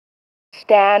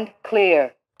Stand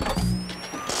clear.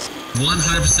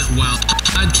 100% Wild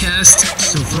Podcast.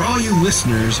 So for all you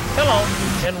listeners, hello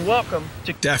and welcome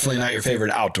to definitely not your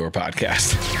favorite outdoor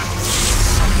podcast.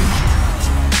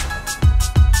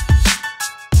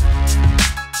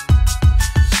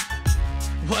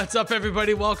 What's up,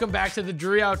 everybody? Welcome back to the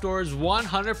Drury Outdoors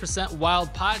 100%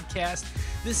 Wild Podcast.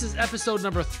 This is episode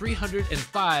number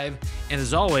 305, and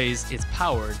as always, it's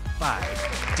powered by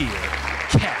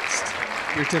DeerCast.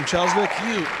 You're Tim Chelswick.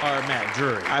 You are Matt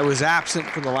Drury. I was absent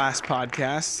for the last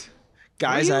podcast.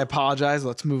 Guys, I apologize.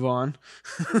 Let's move on.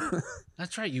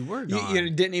 That's right, you were gone. You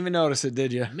didn't even notice it,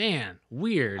 did you? Man,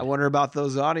 weird. I wonder about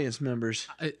those audience members.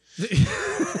 I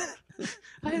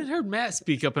hadn't heard Matt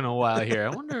speak up in a while here. I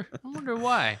wonder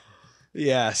why.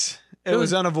 Yes, it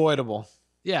was unavoidable.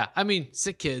 Yeah, I mean,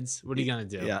 sick kids. What are you going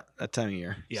to do? Yeah, that time of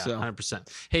year. Yeah, so. 100%.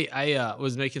 Hey, I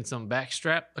was making some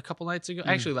backstrap a couple nights ago.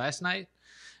 Actually, last night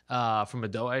from a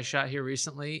doe I shot here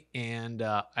recently, and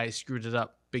I screwed it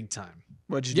up big time.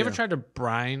 What'd you do? You ever tried to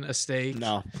brine a steak?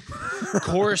 No. Of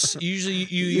course,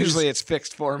 usually it's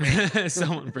fixed for me.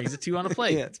 Someone brings it to you on a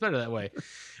plate. Yeah. It's better that way.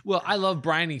 Well, I love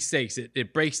brining steaks.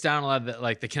 It breaks down a lot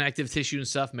of the connective tissue and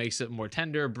stuff, makes it more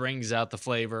tender, brings out the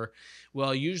flavor.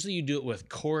 Well, usually you do it with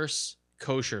coarse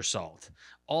kosher salt.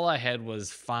 All I had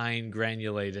was fine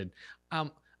granulated.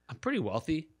 I'm pretty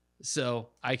wealthy, so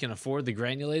I can afford the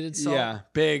granulated salt. Yeah,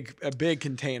 a big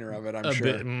container of it, I'm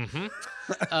sure.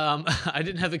 I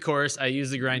didn't have the coarse. I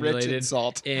used the granulated Rich in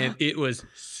salt, and it was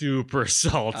super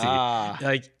salty. Ah.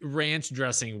 Like ranch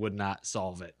dressing would not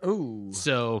solve it. Ooh.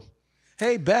 So,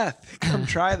 hey Beth, come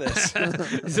try this.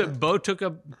 so Bo took a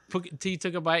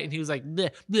bite and he was like, bleh,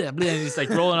 bleh, bleh, and he's like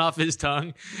rolling off his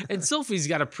tongue. And Sophie's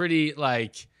got a pretty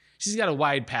she's got a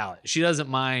wide palate. She doesn't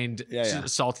mind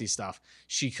salty stuff.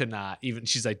 She could not even.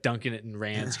 She's like dunking it in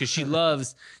ranch because she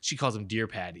calls them deer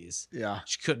patties. Yeah.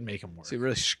 She couldn't make them work. So you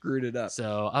really screwed it up.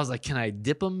 So I was like, can I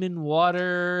dip them in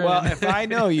water? Well, if I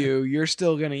know you, you're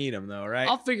still going to eat them though, right?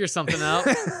 I'll figure something out.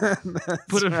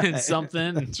 Put them in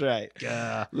something. That's right.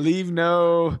 Leave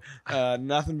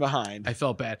nothing behind. I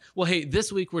felt bad. Well, hey,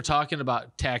 this week we're talking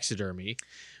about taxidermy.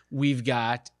 We've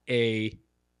got a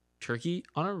turkey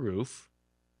on a roof.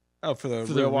 Oh, for the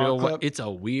real wild clip? It's a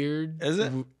weird. Is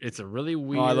it? It's a really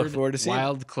weird, I look forward to seeing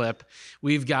wild clip.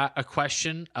 We've got a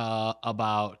question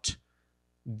about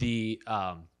the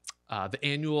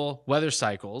annual weather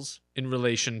cycles in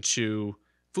relation to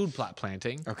food plot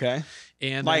planting. Okay.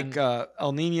 And like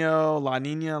El Nino, La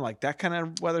Nina, like that kind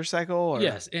of weather cycle? Or?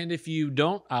 Yes. And if you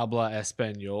don't habla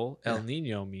español, El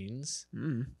Nino means...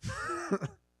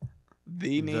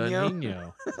 The Nino? The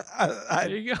Nino.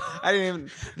 There you go. I didn't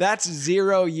even. That's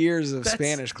 0 years of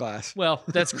Spanish class. Well,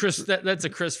 that's Chris. That's a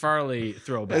Chris Farley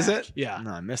throwback. Is it? Yeah.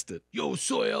 No, I missed it. Yo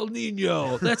soy el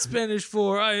Nino. That's Spanish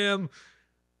for I am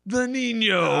the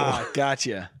Nino. Ah,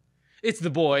 gotcha. It's the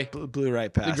boy. Blew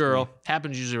right past the girl. me.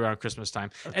 Happens usually around Christmas time.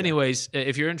 Okay. Anyways,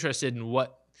 if you're interested in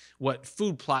what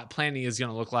food plot planting is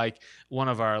going to look like, one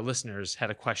of our listeners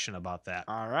had a question about that.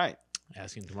 All right.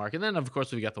 Asking to Mark. And then, of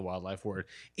course, we got the wildlife word.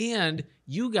 And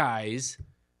you guys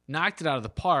knocked it out of the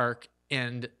park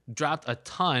and dropped a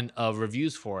ton of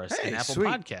reviews for us in Apple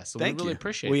Podcasts. So we really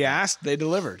appreciate it. We asked, they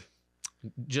delivered.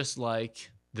 Just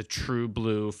like the true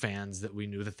blue fans that we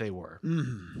knew that they were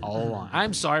all along.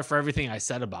 I'm sorry for everything I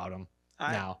said about them.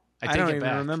 I don't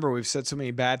even remember. We've said so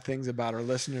many bad things about our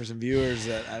listeners and viewers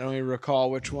that I don't even recall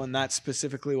which one that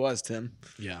specifically was, Tim.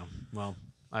 Yeah, well,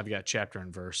 I've got chapter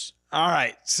and verse. All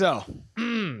right, so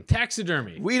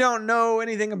taxidermy. We don't know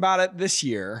anything about it this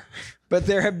year, but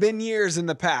there have been years in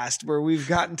the past where we've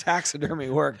gotten taxidermy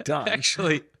work done.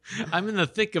 Actually, I'm in the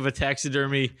thick of a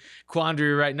taxidermy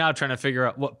quandary right now, trying to figure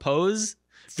out what pose.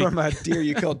 From a deer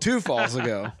you killed 2 falls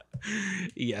ago.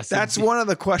 Yes. That's one of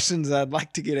the questions I'd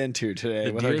like to get into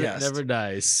today with our guest. guest. Never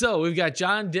dies. So we've got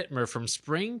John Dittmer from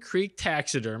Spring Creek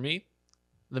Taxidermy.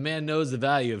 The man knows the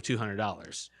value of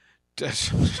 $200.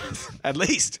 At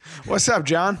least. What's up,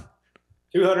 John?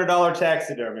 $200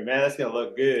 taxidermy, man. That's gonna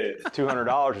look good.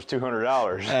 $200 is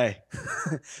 $200. Hey,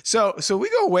 so we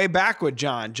go way back with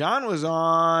John. John was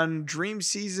on Dream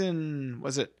Season.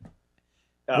 Was it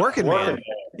Working Man?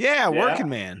 Yeah, Working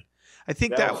Man. I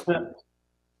think that.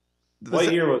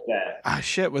 What year was that? Ah,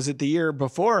 shit. Was it the year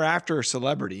before or after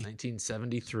Celebrity?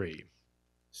 1973.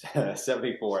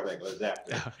 74, I think was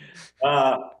after.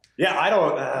 Yeah, I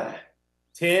don't.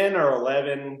 10 or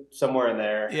 11, somewhere in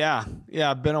there. Yeah,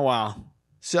 been a while.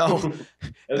 So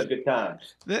It was good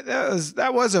times.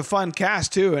 that was a fun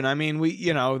cast too. And I mean,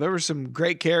 there were some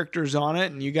great characters on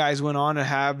it, and you guys went on to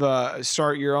have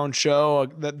start your own show.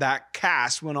 That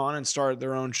cast went on and started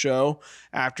their own show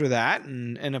after that.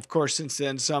 And of course, since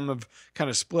then, some have kind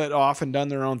of split off and done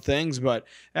their own things, but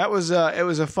it was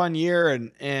a fun year.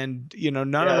 And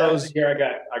none of those. That was the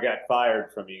year I got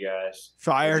fired from you guys.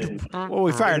 Fired? Well,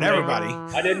 we fired everybody.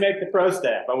 I didn't make the pro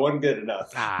staff. I wasn't good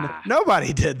enough.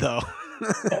 Nobody did though.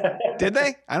 Did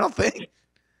they? I don't think.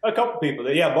 A couple people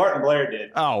did. Yeah, Martin Blair did.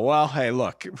 Oh, well, hey,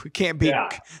 look, we can't be. Yeah.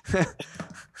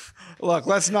 Look,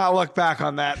 let's not look back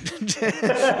on that.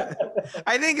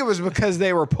 I think it was because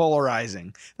they were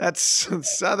polarizing. That's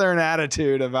Southern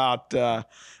attitude about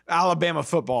Alabama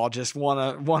football just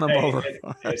won them over.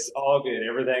 It's all good.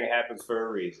 Everything happens for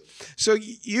a reason. So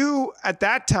you, at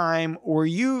that time, were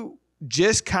you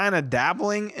just kind of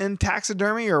dabbling in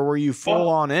taxidermy, or were you full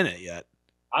on in it yet?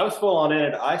 I was full on in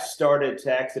it. I started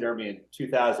taxidermy in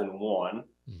 2001.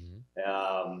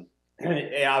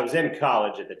 I was in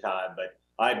college at the time, but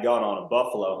I'd gone on a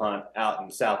buffalo hunt out in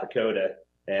South Dakota,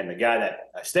 and the guy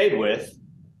that I stayed with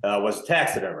was a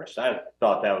taxidermist. I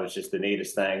thought that was just the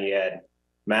neatest thing. He had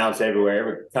mounts everywhere,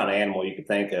 every kind of animal you could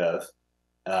think of.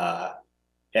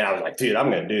 And I was like, dude, I'm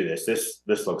going to do this.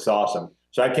 This looks awesome.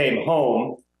 So I came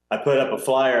home. I put up a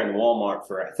flyer in Walmart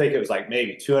for, I think it was like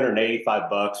maybe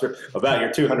 $285 or about your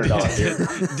 $200 deer.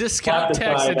 Discount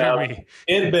taxidermy.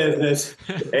 In business.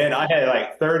 And I had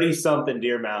like 30 something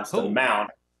deer mounts to mount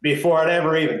before I'd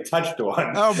ever even touched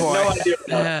one. Oh boy. No idea.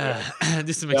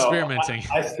 Do some experimenting.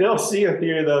 I still see a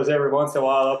few of those every once in a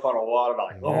while up on a wall. I'm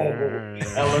like,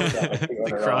 that looks like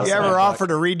 $200. You ever offer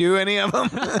to redo any of them?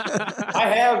 I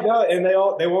have done, and they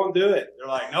won't do it. They're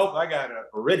like, nope, I got an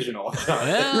original.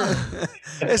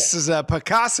 This is a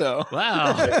Picasso.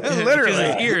 Wow. Literally.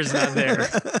 Because the ear's not there.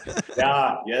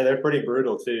 Yeah, they're pretty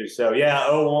brutal too. So yeah,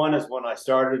 01 is when I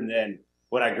started, and then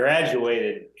when I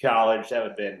graduated college, that would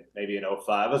have been maybe in 05.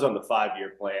 I was on the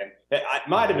 5-year plan. It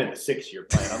might have been the 6-year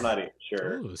plan. I'm not even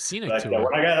sure. Ooh, scenic but tour.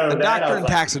 when I got out of that, Doctor I in was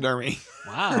like, taxidermy.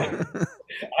 Wow.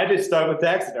 I just stuck with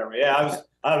taxidermy. Yeah,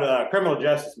 I'm a criminal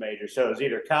justice major, so it was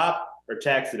either cop or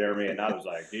taxidermy, and I was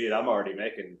like, dude, I'm already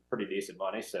making pretty decent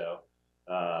money, so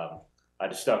I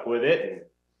just stuck with it. And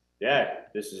yeah,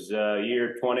 this is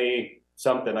year 20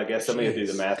 something. I guess somebody will do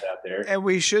the math out there. And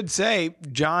we should say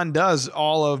John does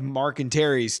all of Mark and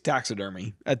Terry's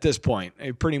taxidermy at this point.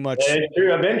 Pretty much. Yeah, it's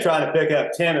true. I've been trying to pick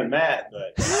up Tim and Matt,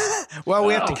 but well,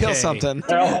 we have to kill something.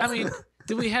 I mean,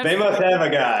 do we have? They must have a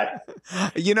guy.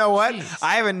 You know what? Jeez.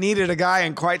 I haven't needed a guy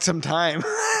in quite some time.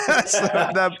 That's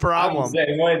the problem. I'm the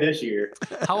same way this year.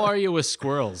 How are you with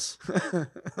squirrels?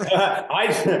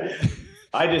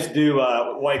 I just do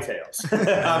whitetails.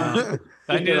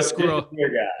 I need a squirrel.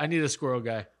 Guy. I need a squirrel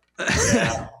guy.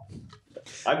 Yeah.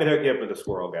 I could hook you up with a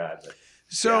squirrel guy. But,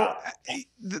 so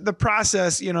the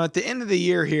process, at the end of the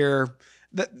year here,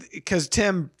 because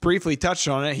Tim briefly touched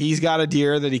on it, he's got a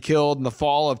deer that he killed in the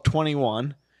fall of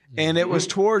 21, and it was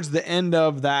towards the end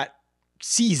of that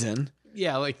season.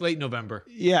 Yeah, like late November.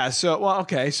 Yeah. So,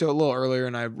 okay. So a little earlier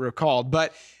than I recalled,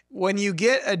 but when you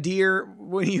get a deer,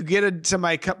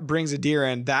 somebody brings a deer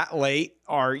in that late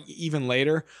or even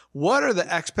later, what are the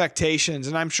expectations?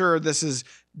 And I'm sure this is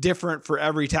different for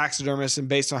every taxidermist and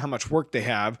based on how much work they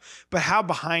have, but how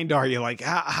behind are you? Like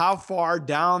how far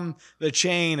down the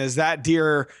chain is that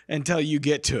deer until you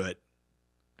get to it?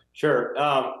 Sure.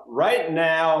 Right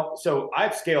now, so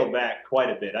I've scaled back quite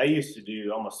a bit. I used to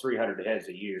do almost 300 heads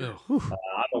a year. I'm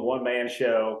a one-man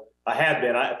show. I have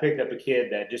been. I picked up a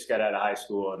kid that just got out of high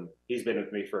school, and he's been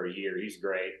with me for a year. He's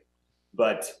great.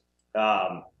 But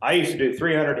I used to do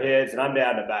 300 heads, and I'm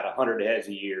down to about 100 heads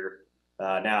a year.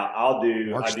 Now I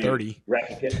do 30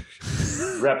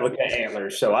 replica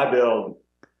antlers. So I build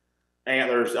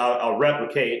antlers. I'll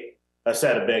replicate a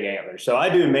set of big antlers. So I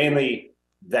do mainly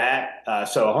that.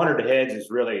 So 100 heads is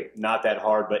really not that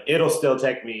hard, but it'll still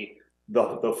take me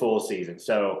the full season.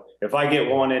 So if I get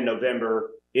one in November,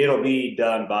 it'll be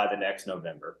done by the next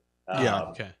November.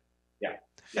 Okay. Yeah.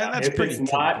 That's if pretty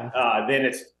it's not, then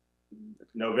it's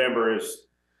November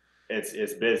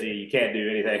it's busy. You can't do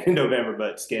anything in November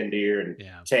but skin deer and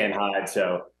tan hide.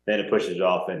 So then it pushes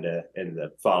off into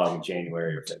the following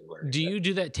January or February. Do you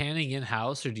do that tanning in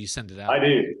house or do you send it out? I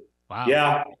do. Wow.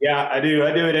 Yeah, I do.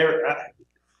 I do it every.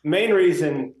 Main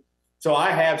reason. So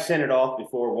I have sent it off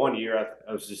before. One year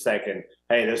I was just thinking,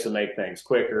 hey, this will make things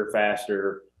quicker,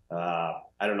 faster.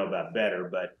 I don't know about better,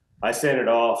 but I sent it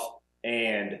off.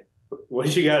 And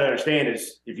what you got to understand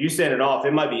is if you send it off,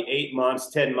 it might be 8 months,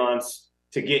 10 months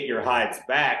to get your hides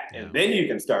back. And then you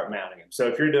can start mounting them. So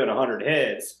if you're doing 100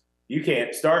 heads, you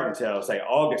can't start until say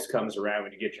August comes around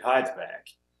when you get your hides back.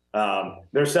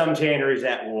 There's some tanneries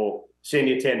that will send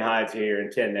you 10 hides here and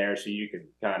 10 there, so you can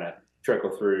kind of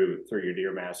trickle through your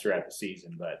deer mounts throughout the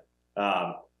season. But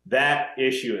that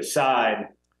issue aside,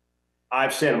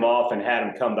 I've sent them off and had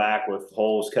them come back with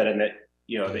holes cut in it.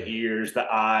 The ears, the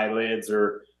eyelids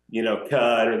are,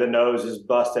 cut, or the nose is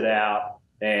busted out.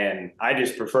 And I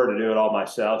just prefer to do it all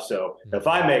myself. So if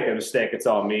I make a mistake, it's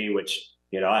on me, which,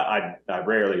 I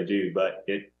rarely do. But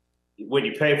when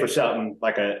you pay for something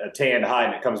like a tanned hide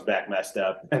and it comes back messed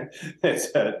up,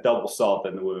 it's a double salt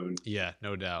in the wound. Yeah,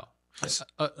 no doubt.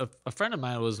 A friend of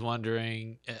mine was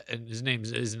wondering, and his name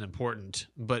isn't important,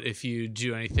 but if you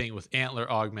do anything with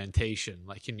antler augmentation,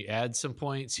 like can you add some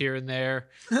points here and there?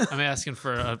 I'm asking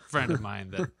for a friend of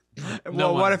mine that.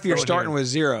 Well, what if you're starting with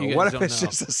 0? What if it's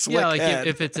just a slick head?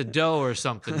 If it's a doe or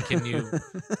something, can you?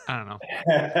 I don't know.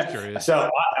 I'm curious.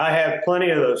 So I have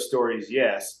plenty of those stories,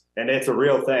 yes, and it's a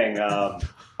real thing.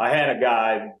 I had a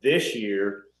guy this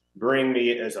year bring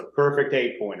me as a perfect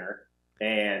 8-pointer,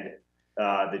 and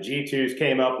the G2s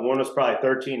came up. One was probably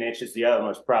 13 inches, the other one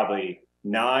was probably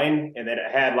 9, and then it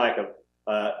had like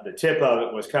the tip of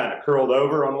it was kind of curled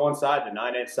over on one side, the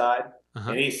 9-inch side.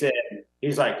 And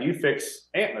he's like, "Do you fix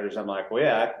antlers?" I'm like, "Well,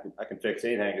 yeah, I can fix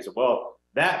anything." He said, "Well,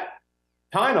 that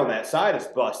pine on that side is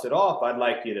busted off. I'd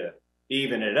like you to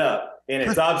even it up." And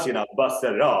it's obviously not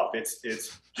busted it off. It's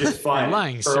just fine. You're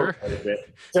lying, sir.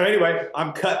 So anyway,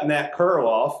 I'm cutting that curl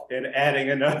off and adding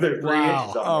another 3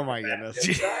 inches on. Oh my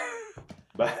goodness.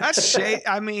 But that's shade.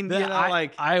 I mean,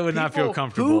 I would not feel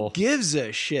comfortable. Who gives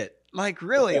a shit? Like,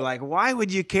 really? Like, why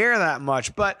would you care that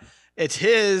much? But it's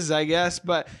his, I guess.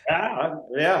 But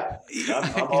yeah.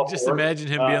 I can just imagine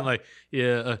him being like,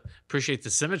 "Yeah, appreciate the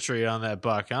symmetry on that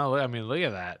buck." Oh, I mean, look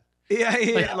at that. Yeah.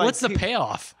 Like, what's the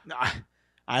payoff?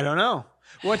 I don't know.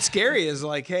 What's scary is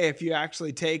like, hey, if you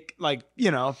actually take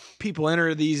people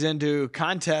enter these into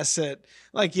contests at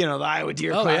the Iowa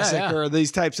Deer Classic or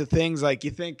these types of things, like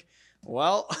you think,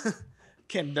 well,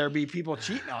 can there be people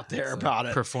cheating out there about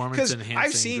it? Performance enhancing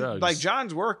I've seen drugs. like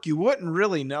John's work, you wouldn't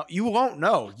really know. You won't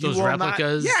know. Those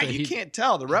replicas. You can't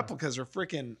tell. The replicas are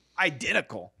freaking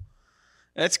identical.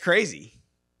 That's crazy.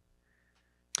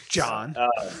 John.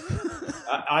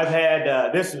 I've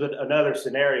had, this is another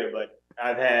scenario, but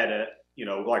I've had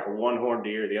like a one-horned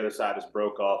deer. The other side is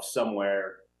broke off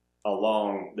somewhere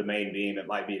along the main beam. It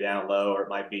might be down low, or it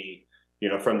might be,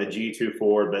 from the G2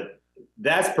 forward, but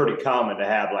that's pretty common to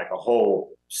have like a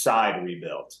whole side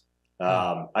rebuilt.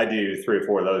 I do 3 or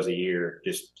 4 of those a year.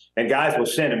 And guys will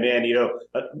send them in.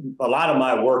 A lot of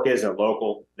my work isn't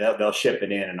local. They'll ship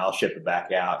it in, and I'll ship it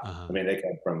back out. I mean, they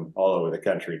come from all over the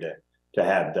country to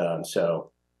have done.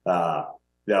 So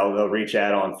they'll reach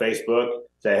out on Facebook,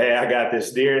 say, "Hey, I got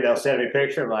this deer." They'll send me a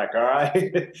picture. I'm like, "All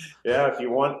right, yeah. If you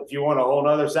want a whole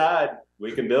nother side,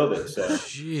 we can build it." So,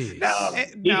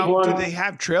 now, do they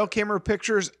have trail camera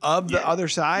pictures of the other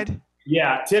side?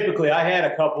 Yeah, typically I had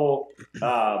a couple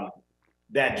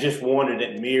that just wanted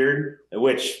it mirrored,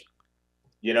 which,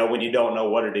 when you don't know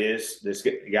what it is, this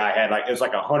guy had it was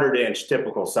like 100-inch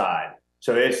typical side.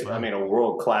 So it's, a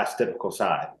world-class typical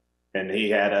side. And he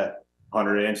had a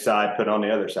 100-inch side put on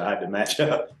the other side to match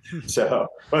up. So,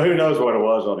 but who knows what it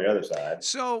was on the other side.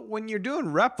 So when you're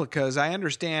doing replicas, I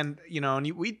understand,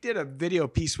 and we did a video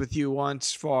piece with you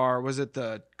once for, was it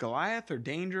the Goliath or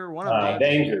Danger? One of them.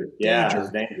 Danger. Yeah, it was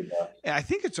Danger. I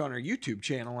think it's on our YouTube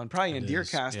channel and probably in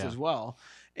DeerCast as well.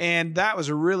 And that was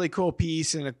a really cool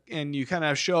piece. And you kind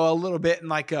of show a little bit in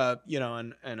like a,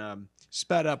 in a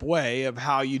sped up way of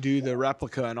how you do the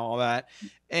replica and all that.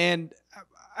 And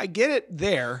I get it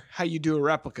there, how you do a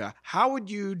replica. How would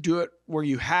you do it where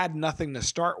you had nothing to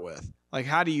start with? Like,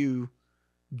 how do you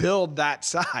build that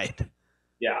side?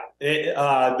 Yeah,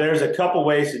 there's a couple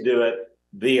ways to do it.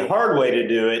 The hard way to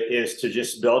do it is to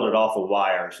just build it off of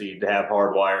wire. So you'd have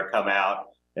hard wire come out,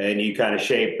 and you kind of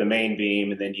shape the main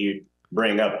beam, and then you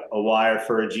bring up a wire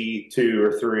for a G2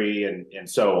 or 3 and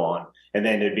so on. And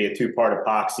then there'd be a 2-part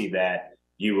epoxy that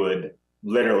you would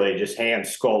literally just hand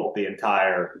sculpt the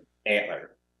entire antler.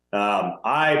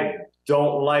 I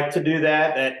don't like to do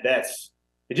that.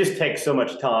 It just takes so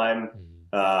much time.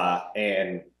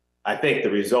 And I think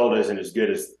the result isn't as good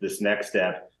as this next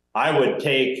step. I would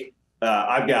take,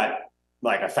 I've got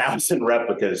like 1,000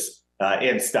 replicas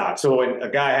in stock. So when a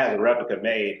guy has a replica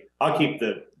made, I'll keep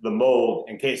the mold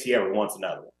in case he ever wants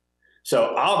another one.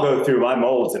 So I'll go through my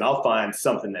molds and I'll find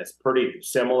something that's pretty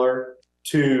similar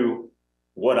to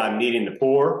what I'm needing to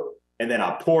pour. And then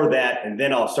I'll pour that, and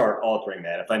then I'll start altering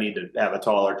that. If I need to have a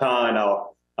taller tine,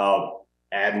 I'll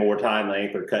add more tine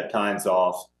length or cut tines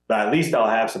off. But at least I'll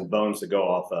have some bones to go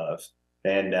off of.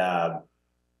 And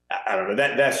I don't know,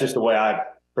 that's just the way I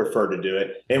prefer to do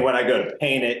it. And when I go to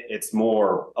paint it, it's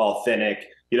more authentic.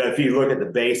 You know, if you look at the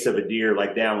base of a deer,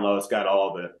 like down low, it's got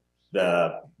all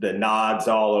the nods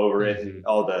all over it, and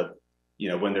all the, you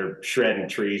know, when they're shredding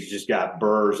trees, just got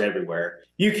burrs everywhere.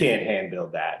 You can't hand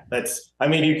build that. I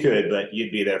mean, you could, but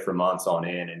you'd be there for months on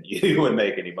end and you wouldn't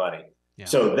make any money. Yeah.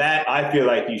 So that, I feel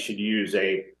like you should use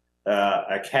a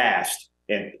cast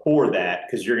and pour that,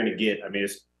 because you're going to get, I mean,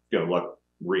 it's going to look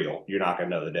real. You're not going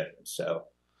to know the difference. So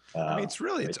I mean,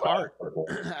 it's art.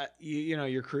 You know,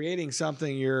 you're creating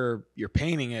something, you're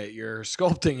painting it, you're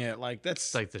sculpting it. Like,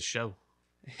 that's like the show.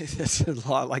 It's a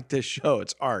lot like this show.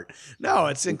 It's art. No,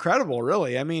 it's incredible,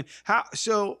 really. I mean,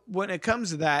 so when it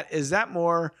comes to that, is that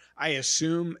more, I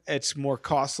assume it's more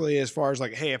costly as far as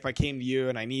like, hey, if I came to you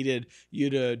and I needed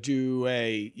you to do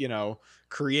a, you know,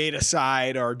 create a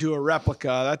side or do a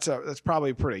replica, that's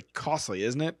probably pretty costly,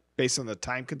 isn't it? Based on the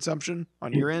time consumption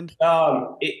on your end?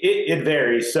 It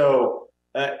varies. So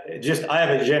I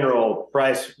have a general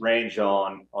price range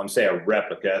on say a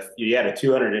replica. If you had a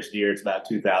 200-inch deer, it's about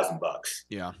 $2,000.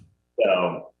 Yeah.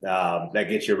 So that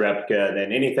gets you a replica. And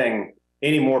then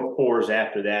any more pours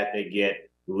after that, they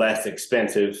get less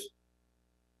expensive.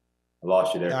 I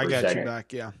lost you there for a second. I got you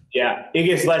back. Yeah. Yeah, it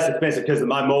gets less expensive because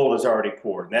my mold is already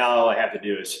poured. Now all I have to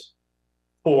do is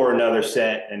pour another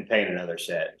set and paint another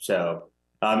set. So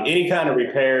any kind of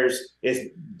repairs is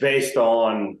based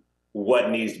on what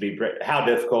needs to be, how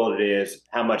difficult it is,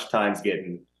 how much time's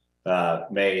getting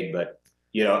made. But,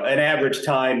 you know, an average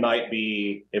time might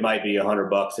be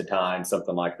 $100 a time,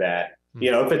 something like that. You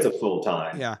know, if it's a full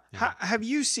time. Yeah. Have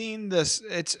you seen this?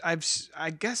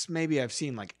 I guess maybe I've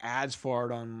seen like ads for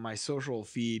it on my social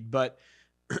feed, but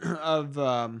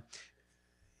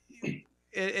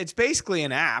it's basically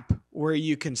an app where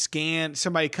you can scan,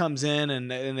 somebody comes in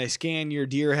and they scan your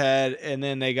deer head, and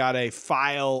then they got a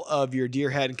file of your deer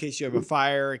head in case you have a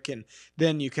fire.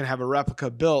 Then you can have a replica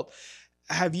built.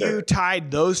 Have you tied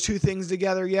those two things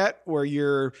together yet, where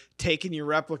you're taking your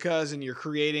replicas and you're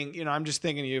creating, you know, I'm just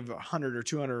thinking you have 100 or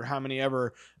 200 or how many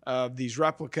ever of these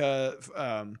replica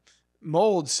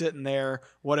molds sitting there.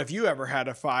 What if you ever had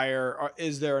a fire? Or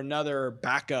is there another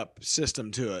backup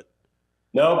system to it?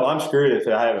 No, I'm screwed if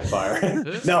I have a fire.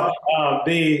 No,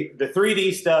 the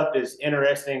 3D stuff is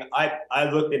interesting. I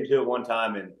looked into it one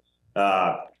time, and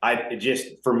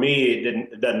for me,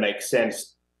 it doesn't make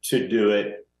sense to do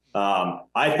it.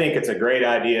 I think it's a great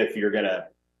idea if you're going to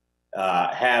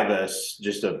have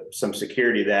some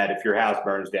security that if your house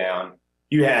burns down,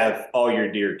 you have all your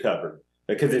deer covered,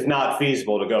 because it's not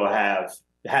feasible to go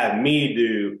have me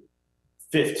do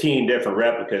 15 different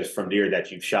replicas from deer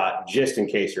that you've shot just in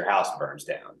case your house burns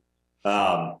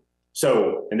down.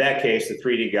 So in that case, the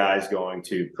 3D guy is going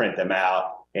to print them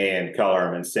out and color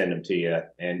them and send them to you.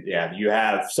 And yeah, you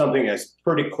have something that's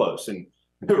pretty close. And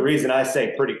the reason I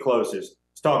say pretty close is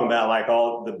it's talking about like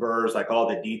all the burrs, like all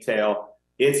the detail.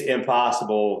 It's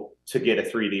impossible to get a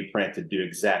 3D print to do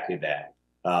exactly that.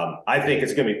 I think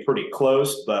it's going to be pretty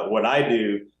close, but what I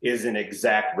do is an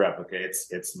exact replica.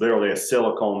 It's literally a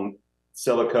silicone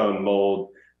mold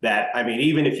that, I mean,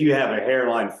 even if you have a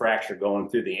hairline fracture going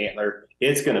through the antler,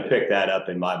 it's going to pick that up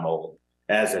in my mold,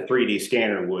 as a 3D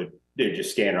scanner would. They'd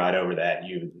just scan right over that.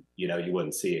 You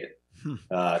wouldn't see it.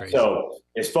 So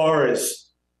as far as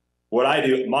what I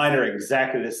do, mine are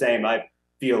exactly the same. I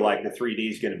feel like the 3D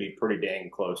is going to be pretty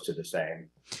dang close to the same.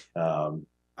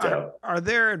 Are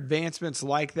there advancements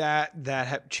like that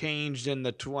have changed in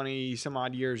the 20 some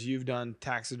odd years you've done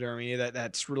taxidermy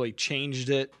that's really changed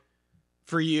it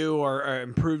for you, or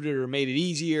improved it, or made it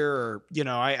easier? Or, you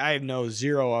know, I know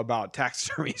zero about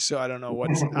taxidermy, so I don't know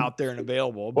what's out there and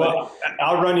available. But well,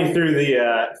 I'll run you through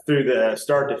the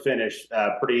start to finish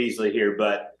pretty easily here,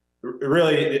 but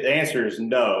really the answer is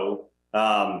no.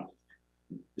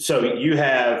 So you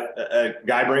have a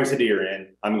guy brings a deer in.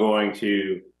 I'm going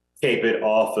to cape it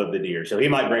off of the deer. So he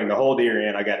might bring the whole deer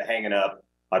in. I got it hanging up.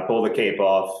 I pull the cape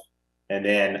off, and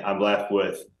then I'm left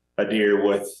with a deer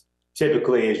with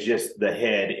typically is just the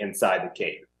head inside the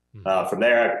cape. From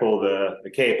there, I pull the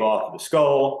cape off of the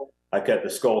skull. I cut the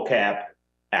skull cap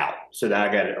out. So now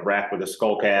I got a rack with a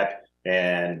skull cap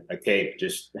and a cape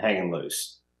just hanging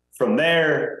loose. From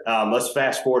there, let's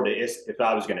fast forward to if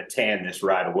I was going to tan this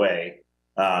right away.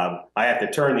 I have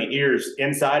to turn the ears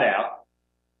inside out.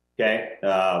 Okay.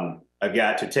 I've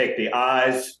got to take the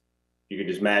eyes, you can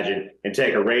just imagine, and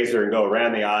take a razor and go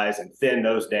around the eyes and thin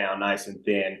those down nice and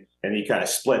thin. And you kind of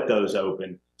split those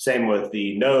open. Same with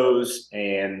the nose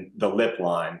and the lip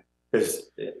line.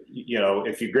 Because, you know,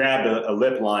 if you grab a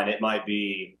lip line, it might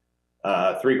be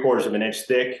 3/4 of an inch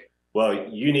thick. Well,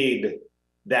 you need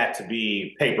that to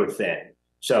be paper thin.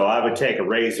 So I would take a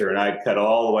razor and I'd cut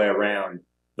all the way around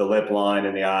the lip line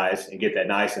and the eyes and get that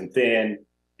nice and thin.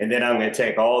 And then I'm going to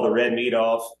take all the red meat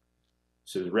off.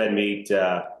 So the red meat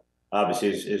obviously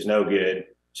is no good.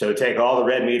 So take all the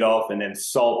red meat off and then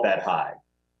salt that hide.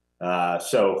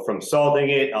 So from salting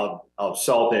it, I'll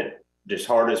salt it just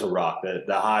hard as a rock. The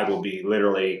hide will be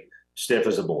literally stiff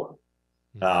as a board.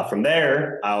 From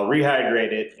there, I'll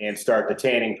rehydrate it and start the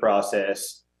tanning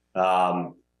process.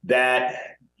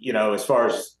 That, you know, as far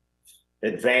as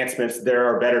advancements, there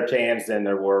are better tans than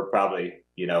there were probably,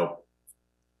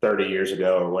 30 years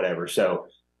ago or whatever. So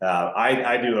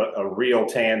I do a real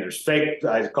tan. There's fake,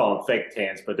 I call them fake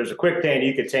tans, but there's a quick tan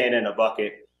you can tan in a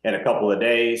bucket in a couple of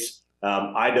days.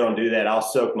 I don't do that. I'll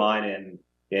soak mine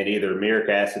in either muric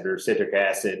acid or citric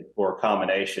acid or a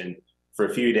combination for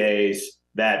a few days.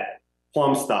 That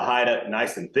plumps the hide up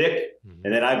nice and thick.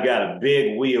 And then I've got a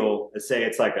big wheel. Let's say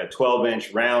it's like a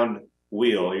 12-inch round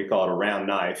wheel. You call it a round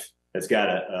knife. That's got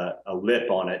a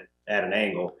lip on it at an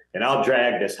angle. And I'll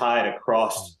drag this hide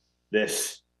across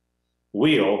this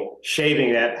wheel,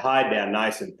 shaving that hide down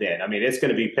nice and thin. I mean, it's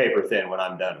going to be paper thin when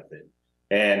I'm done with it.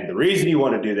 And the reason you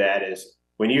want to do that is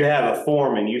when you have a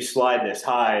form and you slide this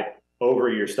hide over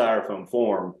your styrofoam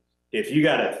form, if you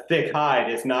got a thick hide,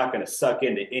 it's not going to suck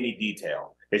into any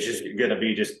detail. It's just going to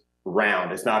be just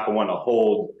round. It's not going to want to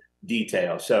hold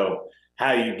detail. So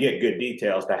how you get good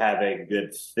details to have a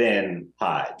good thin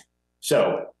hide.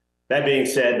 So that being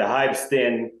said, the hide's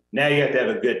thin. Now you have to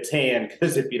have a good tan,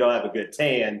 because if you don't have a good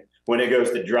tan, when it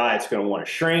goes to dry, it's going to want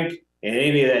to shrink, and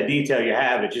any of that detail you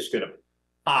have, it's just going to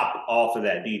pop off of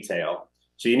that detail.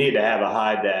 So you need to have a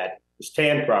hide that is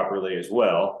tanned properly as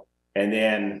well. And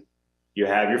then you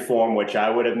have your form, which I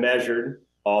would have measured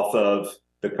off of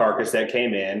the carcass that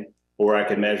came in, or I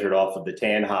could measure it off of the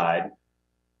tan hide.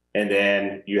 And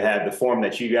then you have the form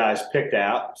that you guys picked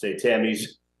out. Say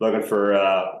Timmy's looking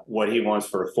for what he wants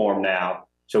for a form now.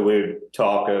 So we would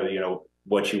talk,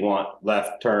 what you want: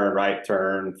 left turn, right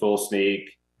turn, full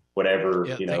sneak, whatever,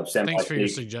 Thanks for your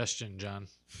suggestion, John.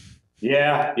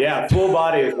 Yeah. Full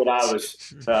body is what I was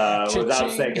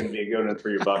thinking would be a good one for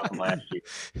your buck from last year,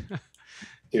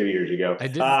 2 years ago. I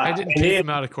didn't take them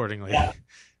out accordingly. Yeah.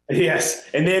 Yes.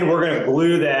 And then we're going to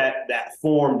glue that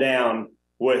form down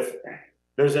with,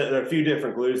 there's a few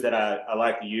different glues that I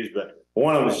like to use, but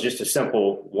one of them is just a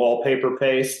simple wallpaper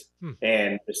paste,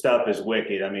 and the stuff is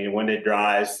wicked. I mean, when it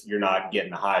dries, you're not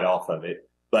getting the hide off of it,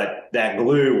 but that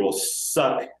glue will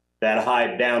suck that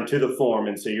hide down to the form.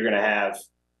 And so you're going to have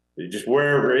just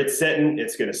wherever it's sitting,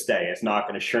 it's going to stay. It's not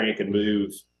going to shrink and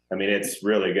move. I mean, it's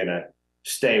really going to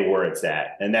stay where it's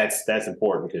at. And that's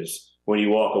important, because when you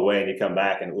walk away and you come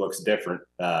back and it looks different,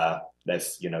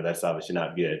 that's obviously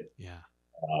not good. Yeah.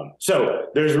 So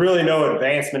there's really no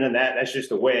advancement in that. That's just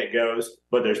the way it goes.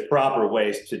 But there's proper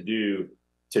ways to do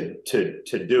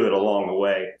it along the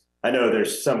way. I know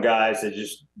there's some guys that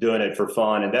just doing it for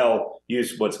fun, and they'll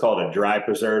use what's called a dry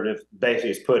preservative.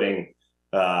 Basically, it's putting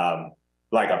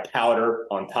like a powder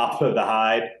on top of the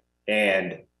hide,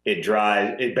 and it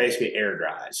dries. It basically air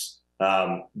dries.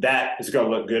 That is going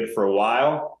to look good for a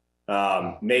while,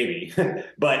 maybe,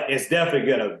 but it's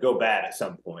definitely going to go bad at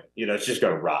some point. It's just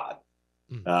going to rot.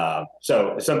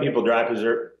 So some people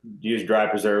use dry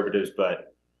preservatives,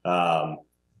 but I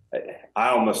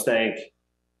almost think,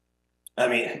 I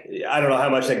don't know how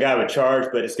much that guy would charge,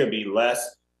 but it's going to be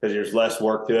less because there's less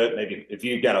work to it. Maybe if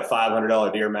you've got a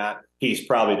 $500 deer mount, he's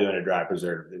probably doing a dry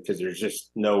preservative, because there's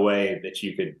just no way that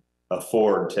you could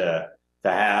afford to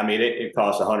have. It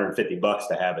costs $150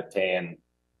 to have a tan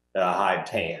hide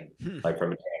tan, like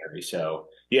from a tannery. So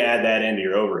you add that into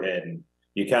your overhead, and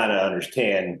you kind of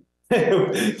understand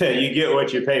that you get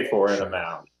what you pay for in a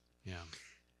mount. Yeah.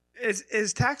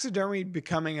 Is taxidermy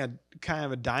becoming a kind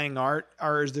of a dying art,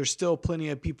 or is there still plenty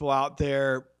of people out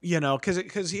there,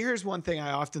 because here's one thing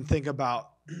I often think about,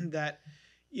 that,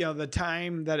 the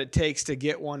time that it takes to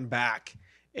get one back.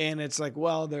 And it's like,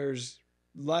 well, there's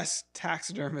less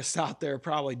taxidermists out there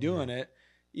probably doing it.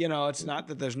 It's not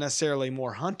that there's necessarily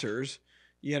more hunters,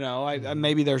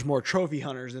 maybe there's more trophy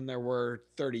hunters than there were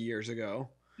 30 years ago.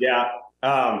 Yeah.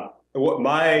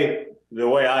 The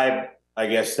way I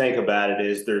guess think about it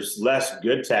is there's less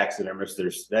good taxidermists.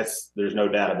 There's no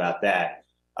doubt about that.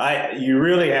 You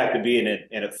really have to be in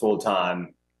it full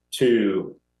time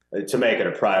to make it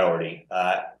a priority.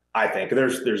 I think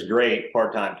there's great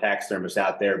part-time taxidermists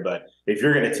out there, but if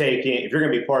you're going to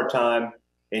be part-time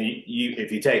and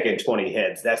if you take in 20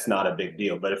 heads, that's not a big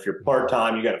deal. But if you're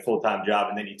part-time, you got a full-time job,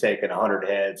 and then you take in 100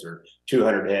 heads or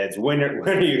 200 heads, when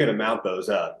are you going to mount those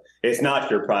up? It's not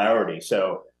your priority.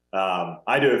 So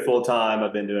I do it full-time.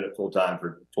 I've been doing it full-time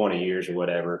for 20 years or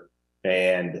whatever.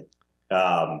 And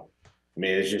I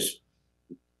mean,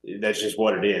 that's just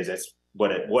what it is. That's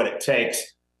what it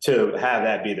takes to have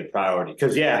that be the priority.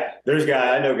 Because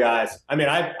I know guys. I mean,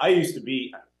 I used to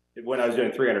be, when I was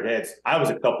doing 300 heads, I was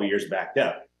a couple years backed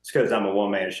up. It's because I'm a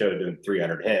one-man show doing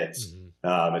 300 heads.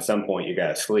 Mm-hmm. At some point, you got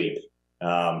to sleep,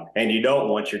 and you don't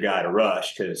want your guy to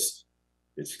rush because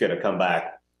it's going to come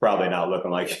back probably not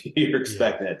looking like you're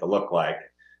expecting it to look like.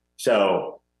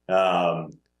 So, I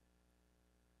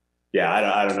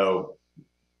don't know.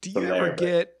 Do you ever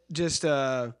get just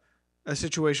a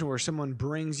situation where someone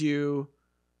brings you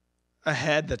a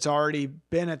head that's already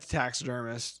been at the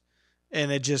taxidermist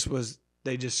and they just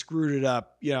screwed it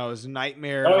up? You know, it was a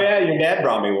nightmare. Oh yeah, your dad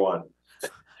brought me one.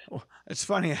 It's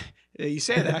funny you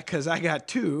say that because I got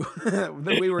two that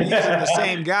we were using the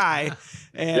same guy.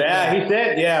 And,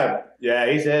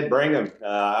 he said, bring them.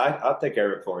 I'll take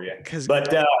care of it for you. But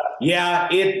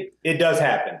it does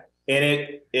happen. And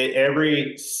it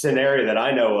every scenario that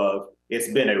I know of, it's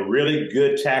been a really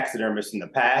good taxidermist in the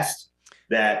past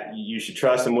that you should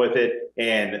trust him with it,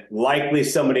 and likely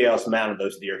somebody else mounted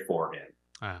those deer for him.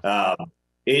 Wow.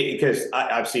 Because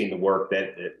I've seen the work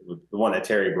that the one that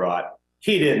Terry brought.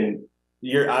 He didn't.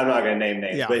 I'm not going to name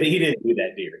names, but he didn't do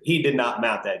that deer. He did not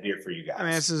mount that deer for you guys. I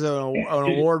mean, this is an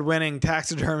award-winning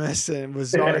taxidermist and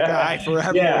was our guy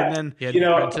forever. And then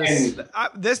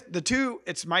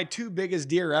it's my two biggest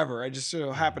deer ever. I just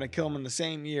so happened to kill them in the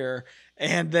same year,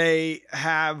 and they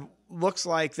looks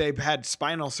like they've had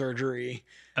spinal surgery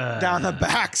down the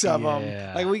backs of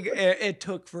them. Like it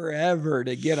took forever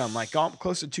to get them, like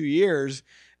close to 2 years,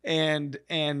 and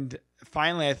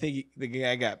finally, I think the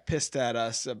guy got pissed at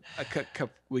us.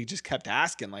 We just kept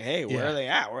asking, like, "Hey, where are they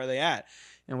at? Where are they at?"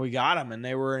 And we got them, and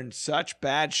they were in such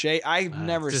bad shape. I've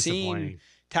never seen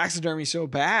taxidermy so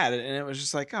bad, and it was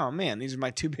just like, "Oh man, these are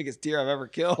my two biggest deer I've ever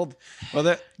killed."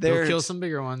 Well, they're kill some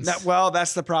bigger ones.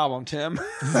 That's the problem, Tim.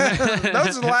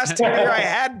 Those are the last two deer I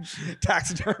had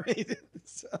taxidermy.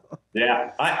 So.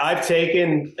 Yeah, I've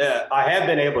taken. I have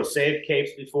been able to save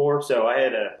capes before, so I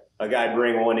had a guy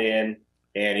bring one in.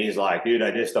 And he's like, dude,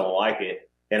 I just don't like it.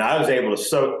 And I was able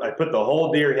to I put the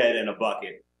whole deer head in a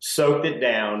bucket, soaked it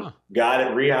down, got it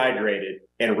rehydrated,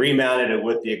 and remounted it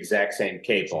with the exact same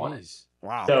cape on it.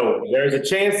 Wow. So there's a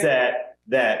chance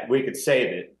that we could save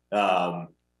it.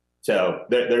 So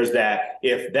there's that.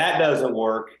 If that doesn't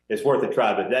work, it's worth a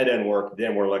try. But if that doesn't work,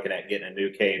 then we're looking at getting a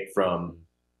new cape from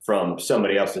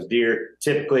somebody else's deer.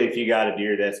 Typically, if you got a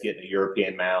deer that's getting a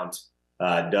European mount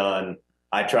done,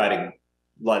 I try to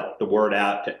let the word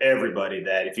out to everybody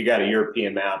that if you got a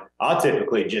European mount, I'll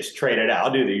typically just trade it out.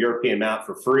 I'll do the European mount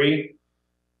for free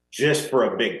just for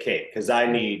a big cape because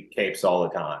I need capes all the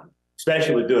time,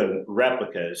 especially with doing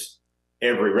replicas.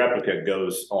 Every replica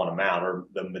goes on a mount, or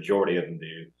the majority of them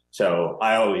do. So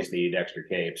I always need extra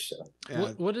capes. So.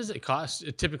 Yeah. What does it cost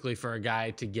typically for a guy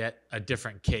to get a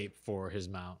different cape for his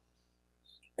mount?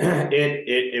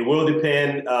 It will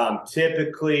depend.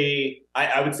 Typically,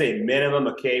 I would say minimum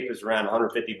a cape is around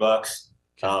 $150.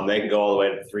 They can go all the way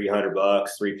to $300,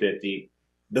 $350.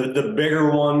 The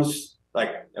bigger ones,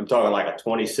 like I'm talking like a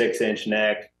 26-inch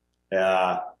neck,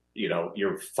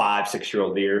 your 5-6 year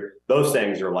old deer, those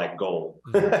things are like gold.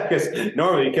 Because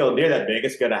normally you kill a deer that big,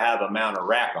 it's going to have a mount or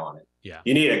rack on it. Yeah.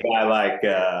 You need a guy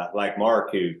like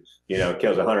Mark who,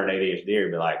 kills a 180-inch deer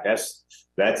and be like, that's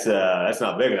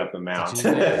not big enough to mount.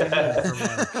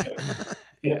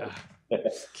 Yeah.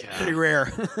 Pretty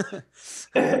rare.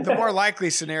 The more likely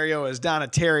scenario is down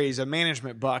at Terry's, a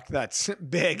management buck that's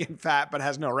big and fat but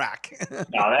has no rack. No,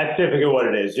 that's typically what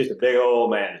it is, just a big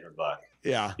old management buck.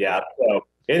 Yeah. Yeah. So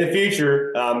in the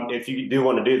future, if you do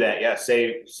want to do that,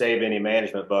 save any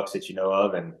management bucks that you know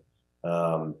of, and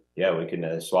we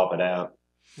can swap it out.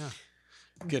 Yeah.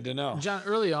 Good to know. John,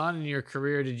 early on in your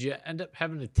career, did you end up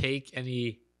having to take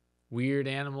any weird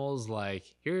animals? Like,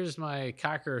 here's my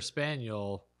Cocker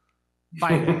Spaniel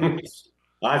fighting.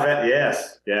 I've had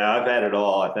it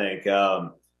all, I think.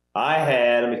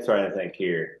 Let me try to think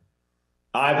here.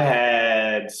 I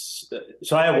have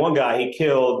one guy, he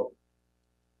killed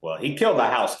a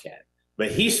house cat,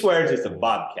 but he swears it's a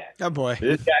bobcat. Oh boy.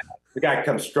 The guy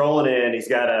comes strolling in, he's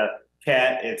got a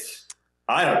cat, it's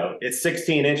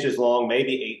 16 inches long,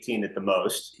 maybe 18 at the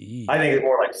most. Jeez. I think it's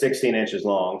more like 16 inches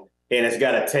long, and it's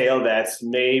got a tail that's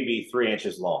maybe 3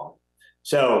 inches long.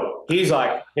 So he's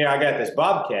like, here, I got this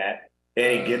bobcat,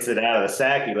 and he gets it out of the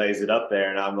sack, he lays it up there,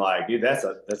 and I'm like, dude, that's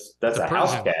a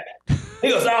house cat. He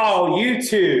goes, oh, you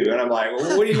too. And I'm like,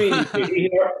 well, what do you mean?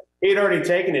 He'd already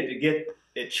taken it to get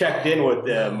it checked in with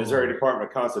the Missouri Department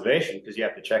of Conservation, because you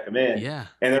have to check them in. Yeah.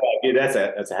 And they're like, dude,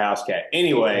 that's a house cat.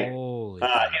 Anyway,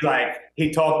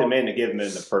 he talked him into giving him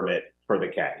the permit for the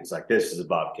cat. He's like, this is a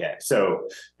bobcat. So,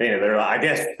 they're like, I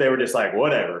guess they were just like,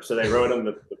 whatever. So they wrote him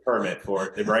the permit for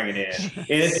it. They bring it in. And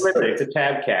it's a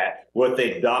tab cat with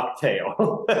a dock tail.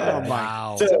 Oh,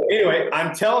 wow. So anyway,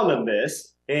 I'm telling him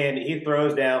this, and he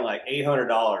throws down like $800,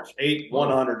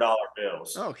 $100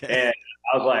 bills. Okay. And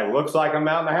I was like, looks like I'm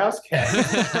out in the house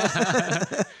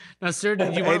cat. Now, sir,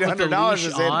 did you want with the $800 leash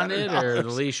is on it or the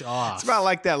 $800. leash off? It's about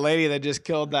like that lady that just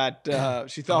killed that.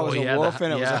 She thought it was a wolf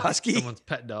and it was a husky. Someone's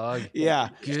pet dog. Yeah,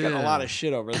 she's got a lot of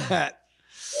shit over that.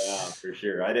 Yeah, for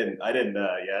sure. I didn't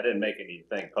make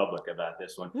anything public about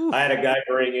this one. Ooh. I had a guy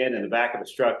bring in the back of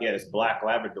his truck. He had his black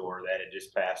Labrador that had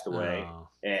just passed away,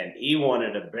 and he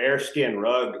wanted a bearskin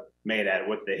rug made out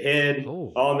with the head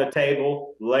on the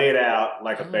table, laid out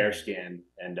like a bearskin.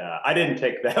 And I didn't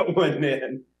take that one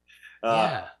in.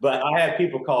 But I have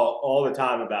people call all the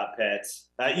time about pets.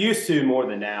 I used to more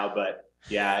than now, but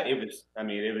yeah, it's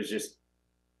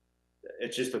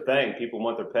just a thing. People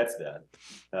want their pets done.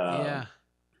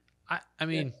 I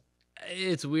mean,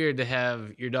 it's weird to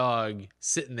have your dog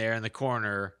sitting there in the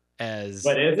corner as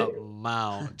a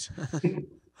mount.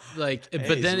 Like, hey,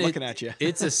 but then looking at you.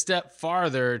 It's a step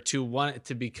farther to want it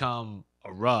to become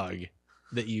a rug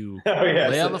that you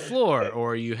lay on the floor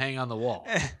or you hang on the wall.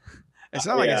 It's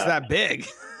not like it's that big.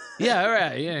 Yeah,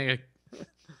 right. Yeah,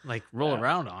 like roll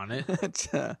around on it.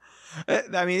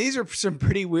 I mean, these are some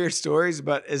pretty weird stories,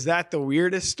 but is that the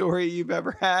weirdest story you've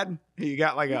ever had? You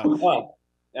got like a...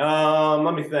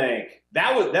 let me think.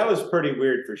 That was pretty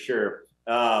weird for sure.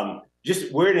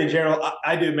 Just weird in general.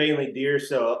 I do mainly deer,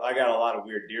 so I got a lot of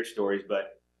weird deer stories.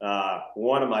 But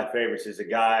one of my favorites is a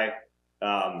guy.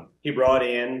 He brought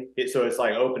in, so it's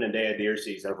like opening day of deer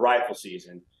season, rifle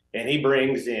season, and he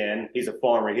brings in. He's a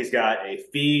farmer. He's got a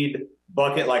feed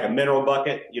bucket, like a mineral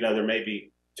bucket. They're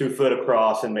maybe 2 foot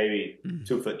across and maybe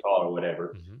 2 foot tall or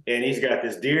whatever. Mm-hmm. And he's got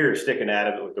this deer sticking out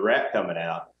of it with the rat coming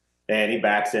out. And he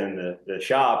backs in the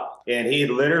shop, and he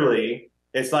literally,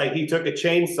 it's like he took a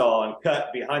chainsaw and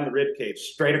cut behind the rib cage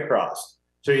straight across.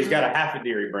 So he's got a half a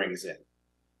deer he brings in.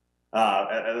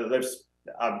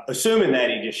 I'm assuming that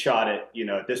he just shot it,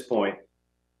 at this point,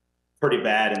 pretty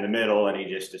bad in the middle, and he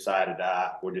just decided,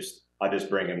 I'll just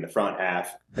bring him the front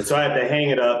half. And so I have to hang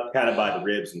it up kind of by the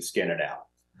ribs and skin it out.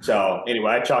 So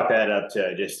anyway, I chalked that up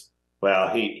to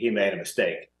he made a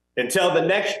mistake. Until the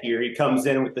next year, he comes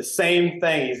in with the same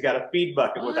thing. He's got a feed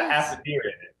bucket with a half a deer in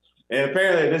it. And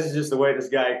apparently this is just the way this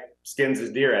guy skins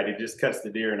his deer out. He just cuts the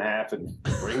deer in half and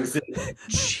brings it.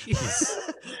 Jeez.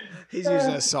 He's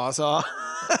using a sawsaw.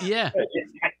 Yeah.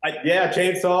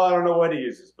 Chainsaw. I don't know what he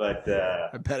uses, but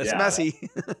I bet it's messy.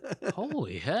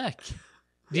 Holy heck.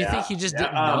 Do you think he just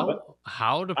didn't know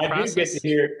how to process? I do get to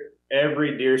hear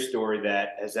every deer story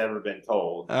that has ever been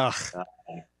told.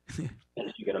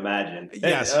 As you can imagine.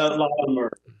 Yes. A lot of them are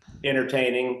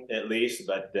entertaining, at least,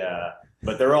 but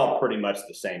they're all pretty much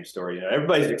the same story.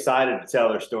 Everybody's excited to tell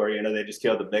their story. They just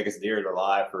killed the biggest deer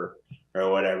alive or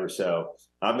whatever. So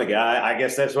I'm the guy. I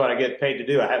guess that's what I get paid to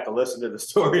do. I have to listen to the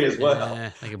story as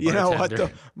well. Like you know what, though?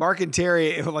 Mark and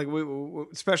Terry, like we,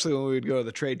 especially when we would go to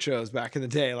the trade shows back in the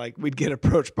day, like we'd get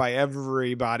approached by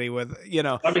everybody with, Let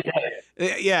me tell you.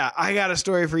 Yeah, I got a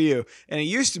story for you. And it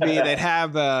used to be they'd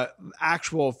have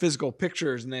actual physical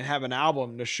pictures, and they'd have an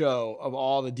album to show of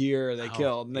all the deer they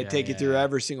killed, and they'd take you through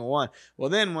every single one. Well,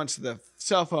 then once the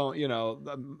cell phone,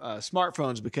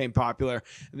 smartphones became popular,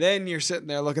 then you're sitting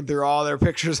there looking through all their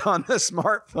pictures on the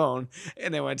smartphone,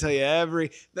 and they want to tell you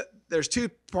there's 2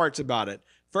 parts about it.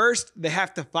 First, they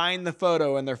have to find the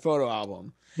photo in their photo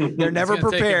album. They're never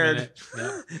prepared.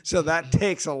 Yeah. So that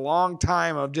takes a long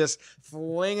time of just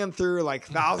flinging through like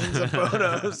thousands of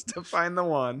photos to find the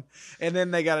one. And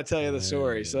then they got to tell you the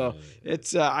story. So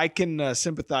it's, I can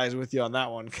sympathize with you on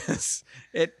that one, because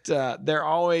they're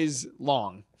always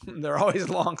long. They're always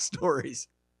long stories.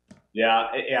 Yeah.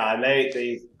 And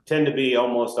they tend to be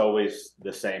almost always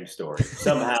the same story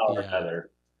somehow or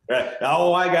another.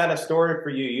 Oh, I got a story for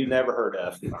you never heard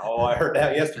of. Oh, I heard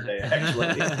that yesterday,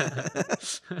 actually.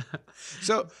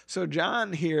 So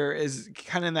John here is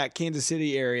kind of in that Kansas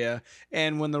City area,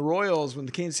 and when the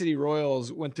Kansas City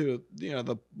Royals went to,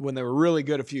 when they were really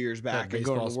good a few years back and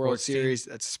going to the World Series,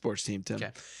 that's a sports team, Tim.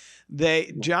 Okay.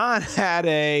 John had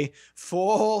a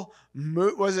full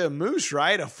was it a moose,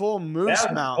 right? A full moose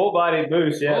mount. Full-bodied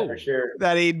moose, for sure.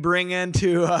 That he'd bring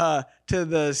into to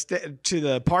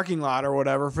the parking lot or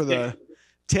whatever for the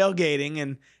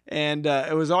tailgating, and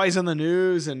it was always on the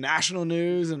news and national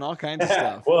news and all kinds of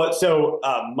stuff. Well, so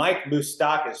Mike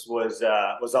Moustakis was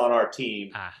on our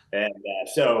team, and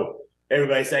so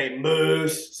everybody saying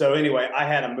moose. So anyway, I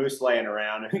had a moose laying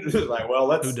around, and it was like, well,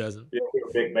 let's. Who doesn't?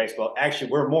 We're big baseball.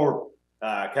 Actually, we're more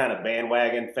kind of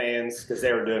bandwagon fans because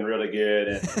they were doing really good.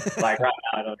 And like right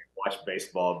now, I don't even watch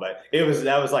baseball, but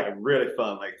that was like a really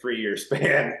fun, like 3-year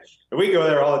span. And we go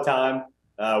there all the time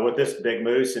with this big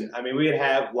moose. And I mean, we'd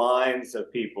have lines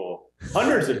of people,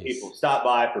 hundreds of people stop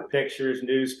by for pictures,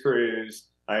 news crews.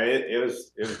 I mean, it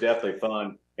was definitely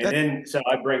fun. And then, so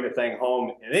I bring the thing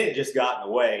home and it just got in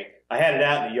the way. I had it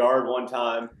out in the yard one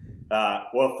time.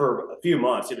 Well, for a few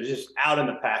months, it was just out in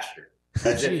the pasture.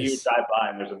 As if you drive by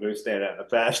and there's a moose standing out in the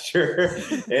pasture.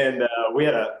 And we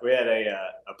had a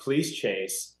police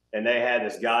chase, and they had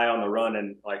this guy on the run,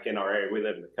 and like in our area, we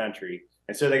live in the country,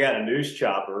 and so they got a news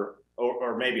chopper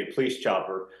or maybe a police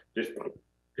chopper just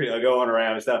going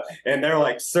around and stuff, and they're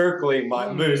like circling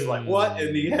my moose, like what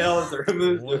in the hell is there a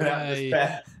moose doing out in this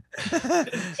path?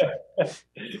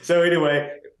 So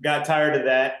anyway, got tired of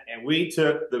that, and we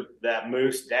took that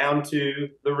moose down to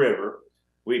the river.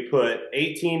 We put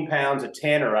 18 pounds of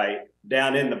tannerite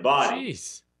down in the body.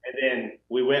 Jeez. And then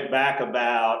we went back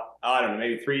about, I don't know,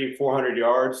 maybe 300-400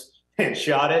 yards and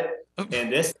shot it.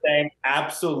 And this thing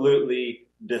absolutely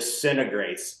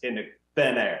disintegrates into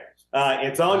thin air.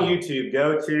 It's on YouTube.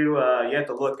 Go to, you have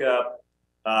to look up,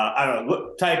 I don't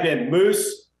know, type in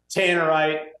moose,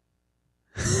 tannerite,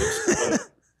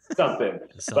 something.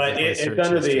 But it's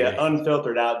under the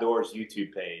Unfiltered Outdoors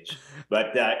YouTube page.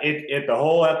 But the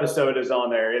whole episode is on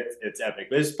there. It's epic.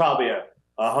 This is probably a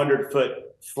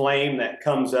 100-foot flame that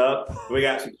comes up. We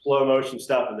got some slow motion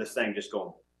stuff of this thing just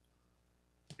going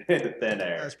into thin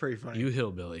air. That's pretty funny. You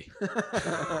hillbilly.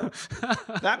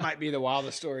 That might be the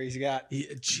wildest story he's got.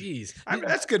 Yeah, jeez. I mean,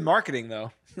 that's good marketing,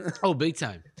 though. Oh, big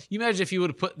time. You imagine if you would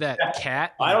have put that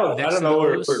cat. I don't know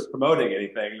we're promoting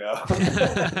anything,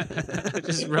 though.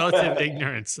 Just relative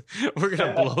ignorance. We're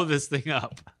going to blow this thing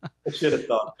up. I should have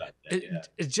thought about that.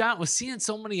 Yeah. John was seeing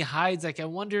so many hides. Like, I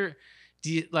wonder,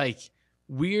 do you like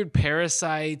weird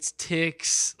parasites,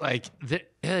 ticks? Like,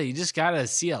 you just got to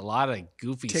see a lot of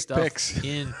goofy tick stuff picks.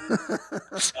 in.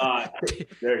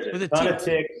 There's a ton of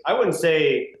ticks. I wouldn't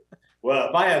say. Well,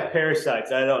 if I have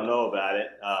parasites, I don't know about it.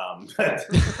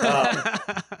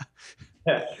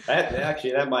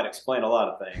 Actually, that might explain a lot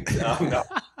of things.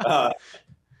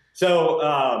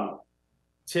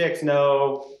 Ticks,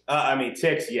 no. I mean,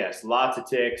 ticks, yes. Lots of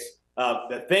ticks.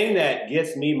 The thing that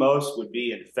gets me most would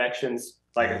be infections.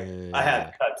 Like I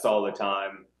have cuts all the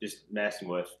time, just messing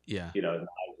with, knives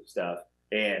and stuff,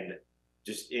 and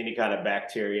just any kind of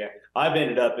bacteria. I've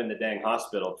ended up in the dang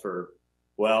hospital for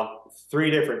 3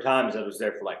 different times. I was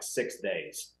there for like 6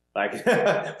 days. Like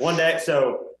one day,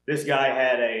 so this guy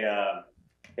had a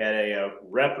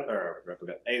replica,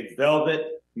 a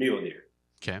velvet mule deer.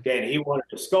 Okay, and he wanted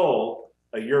a skull,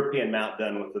 a European mount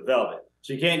done with the velvet.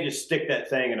 So you can't just stick that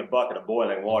thing in a bucket of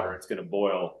boiling water. It's going to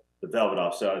boil the velvet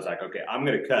off. So I was like, okay, I'm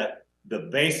going to cut the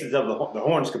bases of the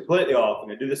horns completely off. I'm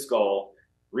going to do the skull,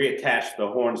 reattach the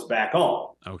horns back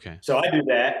on. Okay. So I do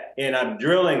that, and I'm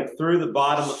drilling through the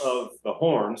bottom of the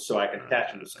horns so I can attach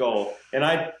them to the skull. And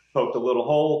I poked a little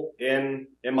hole in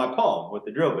my palm with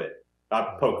the drill bit.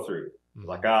 I poked through.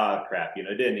 Like, crap,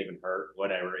 it didn't even hurt,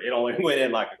 whatever. It only went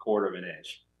in like 1/4 of an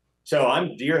inch. So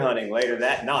I'm deer hunting later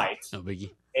that night. No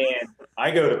biggie. And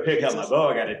I go to pick up my bow.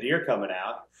 I got a deer coming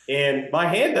out, and my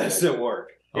hand doesn't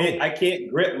work. I can't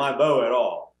grip my bow at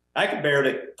all. I could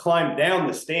barely climb down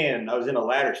the stand. I was in a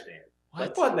ladder stand.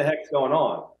 What in the heck's going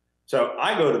on? So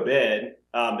I go to bed.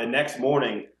 The next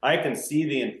morning, I can see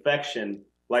the infection,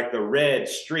 like the red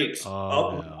streaks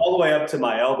all the way up to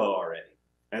my elbow already.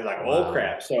 And I was like, oh,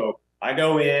 crap. So I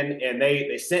go in, and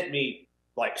they sent me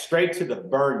like straight to the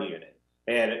burn unit.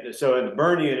 And so in the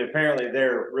burn unit, apparently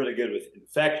they're really good with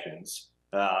infections,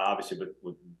 obviously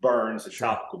with burns and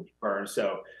tropical burns.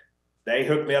 So they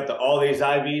hooked me up to all these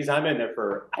IVs. I'm in there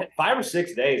for 5 or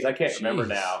 6 days. I can't remember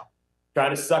now.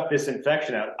 Trying to suck this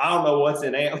infection out. I don't know what's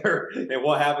in antler and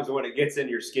what happens when it gets in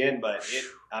your skin, but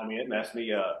it messed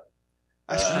me up.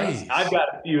 I've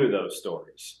got a few of those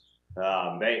stories.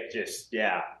 They just,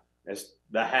 it's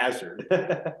the hazard.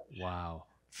 Wow.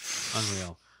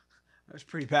 Unreal. That's a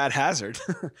pretty bad hazard.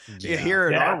 Here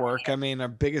in our work, I mean, our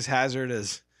biggest hazard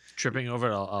is tripping over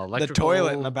electrical. The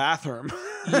toilet in the bathroom.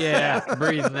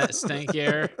 Breathing that stank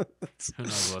air. Who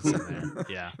knows what's in there?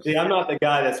 Yeah. See, I'm not the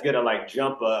guy that's gonna like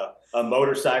jump a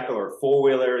motorcycle or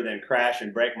 4-wheeler, then crash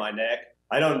and break my neck.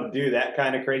 I don't do that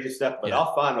kind of crazy stuff, but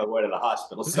I'll find my way to the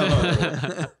hospital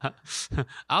somehow.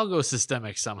 I'll go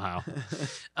systemic somehow.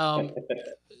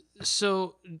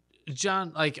 So,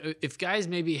 John, like, if guys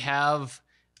maybe have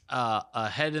a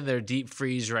head in their deep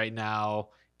freeze right now,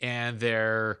 and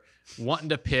they're wanting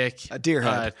to pick a deer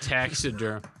head,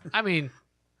 taxidermy. I mean,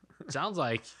 sounds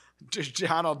like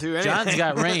John will do anything. John's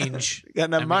got range. Got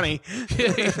enough money.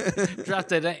 Dropped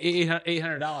that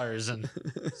 $800 and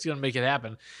it's gonna make it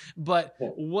happen. But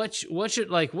what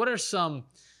are some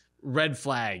red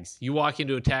flags? You walk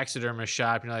into a taxidermist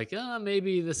shop and you're like, oh,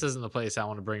 maybe this isn't the place I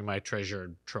want to bring my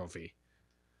treasured trophy.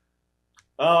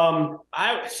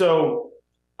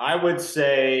 I would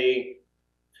say,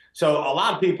 so a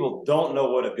lot of people don't know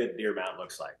what a good deer mount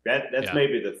looks like. That's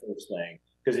maybe the first thing.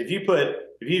 Because if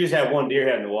you just have one deer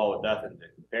head in the wall with nothing to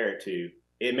compare it to,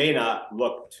 it may not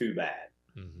look too bad.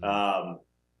 Mm-hmm.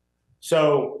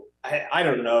 So I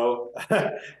don't know.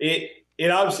 It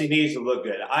obviously needs to look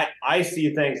good. I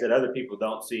see things that other people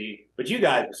don't see, but you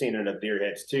guys have seen enough deer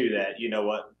heads too that you know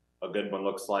what a good one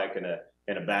looks like and a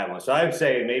bad one. So I would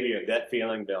say maybe a gut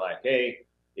feeling, be like, hey,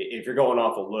 if you're going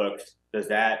off of looks, does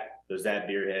that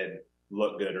deer head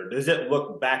look good, or does it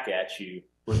look back at you?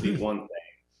 Would be one thing.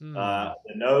 The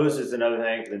nose is another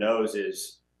thing. The nose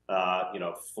is,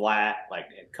 flat, like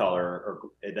in color, or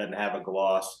it doesn't have a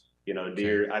gloss.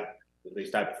 Deer, at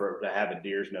least I prefer to have a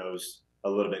deer's nose a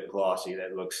little bit glossy.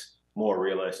 That looks more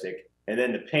realistic. And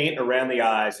then the paint around the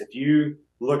eyes. If you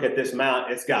look at this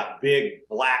mount, it's got big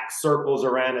black circles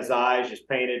around his eyes, just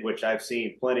painted, which I've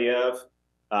seen plenty of.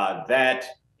 That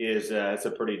is, it's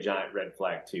a pretty giant red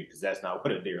flag too, because that's not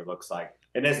what a deer looks like.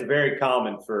 And that's very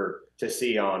common to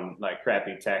see on like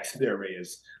crappy taxidermy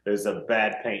is there's a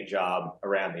bad paint job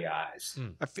around the eyes.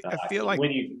 I feel like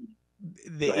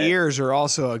the ears are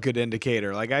also a good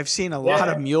indicator. Like I've seen a lot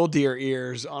of mule deer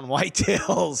ears on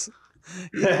whitetails.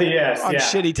 On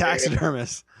shitty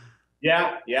taxidermists.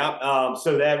 Yeah.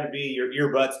 So that would be your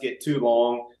earbuds get too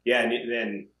long. Yeah, and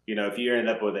then if you end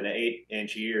up with an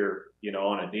 8-inch ear,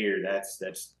 on a deer, that's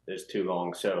too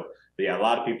long. So a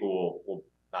lot of people will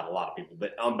not a lot of people,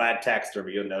 but on bad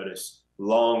taxidermy, you'll notice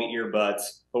long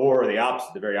earbuds, or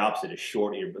the very opposite is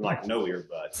short ear, like no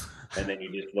earbuds, and then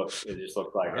it just looks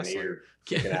like an ear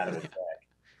sticking out of his back.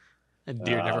 And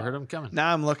deer never heard him coming.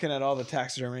 Now I'm looking at all the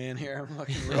taxidermy in here. I'm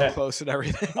looking real close at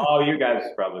everything. Oh, you guys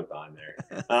are probably fine there.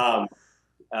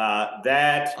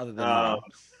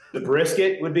 The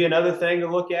brisket would be another thing to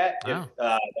look at. Wow.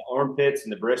 The armpits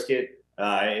and the brisket.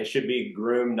 It should be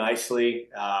groomed nicely.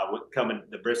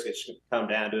 The brisket should come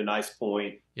down to a nice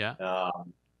point. Yeah.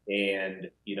 And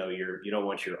you don't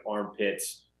want your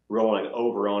armpits rolling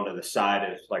over onto the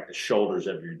side of like the shoulders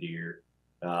of your deer.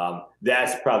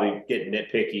 That's probably getting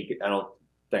nitpicky. I don't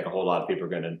think a whole lot of people are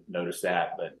going to notice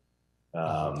that, but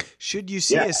should you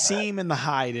see a seam in the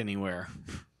hide anywhere?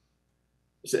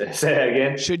 Say that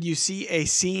again. Should you see a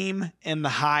seam in the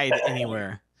hide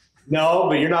anywhere? No,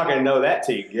 but you're not going to know that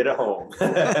till you get it home.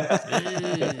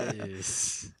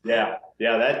 Yeah,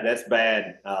 that's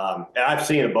bad. And I've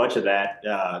seen a bunch of that.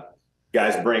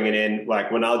 Guys bringing in, like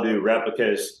when I'll do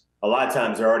replicas, a lot of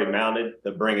times they're already mounted.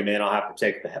 They'll bring them in. I'll have to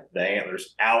take the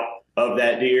antlers out of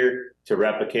that deer to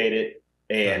replicate it.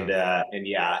 And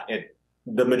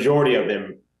the majority of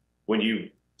them, when you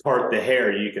part the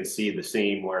hair, you can see the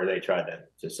seam where they tried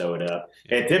to sew it up.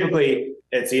 Yeah. And typically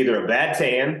it's either a bad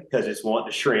tan because it's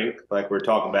wanting to shrink, like we're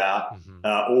talking about,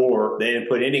 or they didn't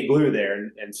put any glue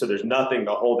there. And so there's nothing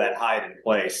to hold that hide in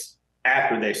place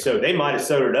after they sewed. They might have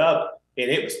sewed it up and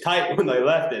it was tight when they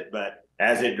left it, but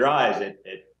as it dries,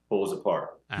 it pulls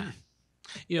apart.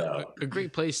 A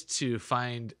great place to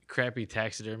find crappy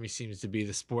taxidermy seems to be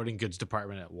the sporting goods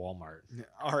department at Walmart,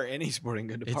 or any sporting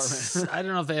good department. I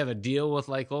don't know if they have a deal with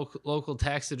like local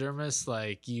taxidermists.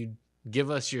 Like, you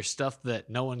give us your stuff that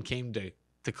no one came to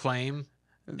claim,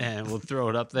 and we'll throw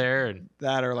it up there. And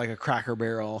that, or like a Cracker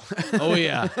Barrel. Oh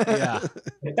yeah,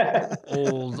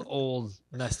 old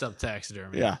messed up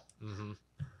taxidermy. Yeah. Mm-hmm.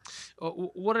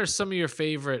 What are some of your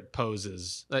favorite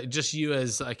poses? Just you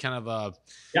as a kind of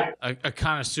a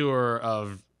connoisseur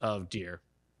of deer.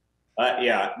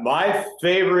 My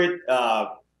favorite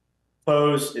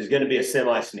pose is going to be a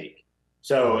semi-sneak.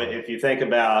 So if you think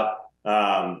about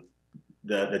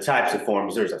the types of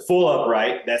forms, there's a full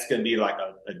upright. That's going to be like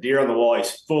a deer on the wall.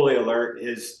 He's fully alert.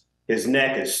 His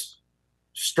neck is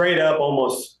straight up,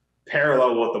 almost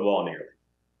parallel with the wall nearly.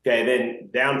 Okay,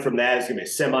 then down from that is going to be a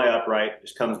semi-upright,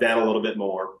 just comes down a little bit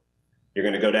more. You're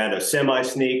going to go down to a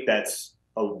semi-sneak, that's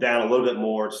down a little bit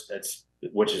more,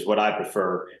 which is what I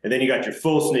prefer. And then you got your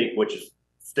full sneak, which is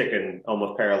sticking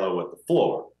almost parallel with the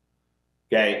floor.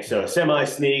 Okay, so a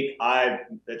semi-sneak,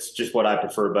 that's just what I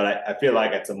prefer, but I feel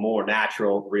like it's a more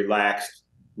natural, relaxed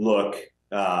look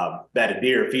that a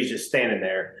deer, if he's just standing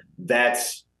there,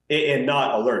 and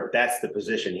not alert, that's the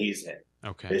position he's in.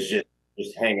 Okay. It's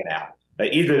just hanging out.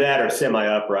 Either that or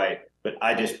semi-upright, but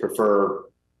I just prefer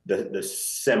the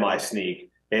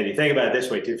semi-sneak. And you think about it this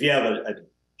way, too, if you have a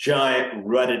giant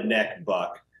rutted neck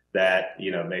buck, that,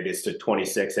 maybe it's a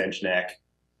 26-inch neck,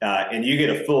 and you get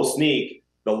a full sneak.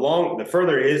 The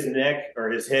further his neck or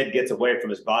his head gets away from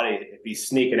his body, if he's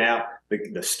sneaking out,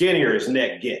 the skinnier his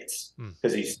neck gets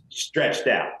because he's stretched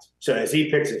out. So as he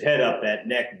picks his head up, that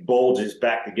neck bulges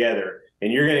back together,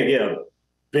 and you're going to get a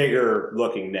bigger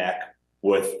looking neck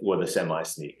with a semi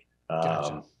sneak.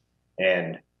 Gotcha.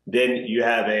 And then you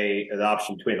have an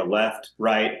option between a left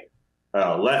mount,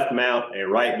 a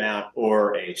right mount,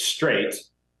 or a straight.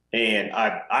 And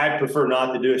I prefer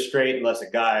not to do a straight unless a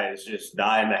guy is just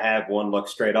dying to have one look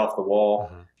straight off the wall.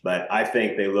 But I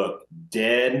think they look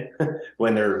dead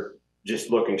when they're just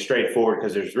looking straight forward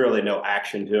because there's really no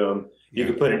action to them. You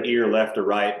can put an ear left or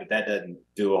right, but that doesn't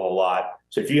do a whole lot.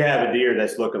 So if you have a deer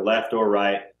that's looking left or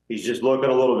right, he's just looking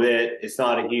a little bit. It's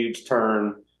not a huge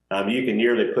turn. You can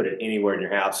nearly put it anywhere in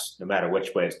your house, no matter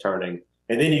which way it's turning.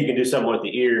 And then you can do something with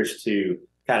the ears to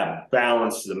kind of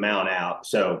balance the mount out.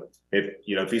 So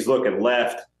if he's looking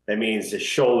left, that means his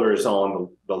shoulder is on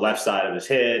the left side of his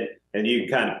head, and you can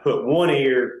kind of put one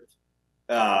ear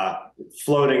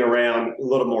floating around a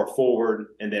little more forward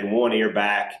and then one ear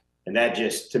back. And that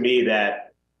just, to me,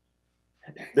 that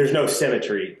there's no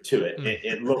symmetry to it.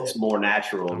 It looks more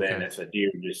natural than if a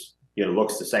deer just,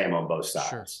 looks the same on both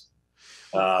sides.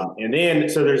 Sure. And then,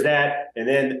 so there's that. And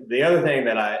then the other thing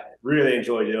that I really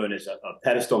enjoy doing is a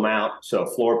pedestal mount. So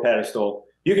a floor pedestal.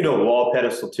 You can do a wall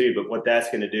pedestal too, but what that's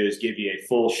going to do is give you a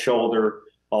full shoulder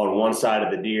on one side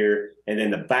of the deer. And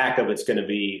then the back of it's going to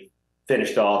be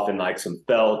finished off in like some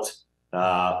felt,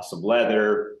 some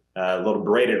leather, a little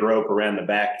braided rope around the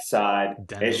back side.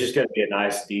 It's just going to be a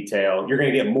nice detail. You're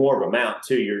going to get more of a mount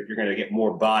too. You're going to get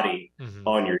more body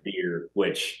on your deer,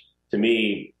 which to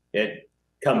me, it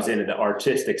comes into the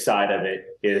artistic side of it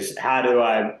is how do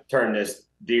I turn this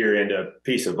deer into a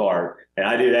piece of art? And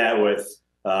I do that with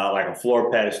like a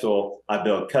floor pedestal. I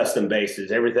build custom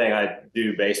bases. Everything I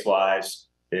do base wise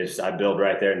is I build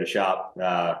right there in the shop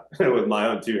with my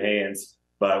own two hands,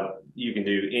 but you can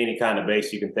do any kind of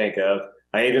base you can think of.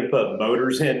 I even put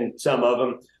motors in some of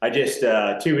them. I just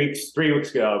 3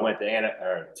 weeks ago, I went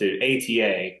to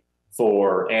ATA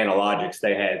for Analogics.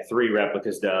 They had 3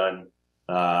 replicas done.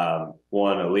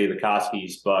 One of Lee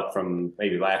Lukoski's buck from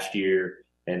maybe last year,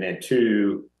 and then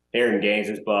 2 Aaron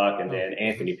Gaines's buck, and then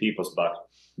Anthony Peoples' buck.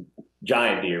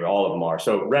 Giant deer, all of them are.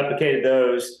 So replicated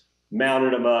those,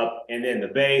 mounted them up, and then the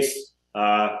base,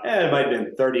 it might have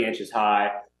been 30 inches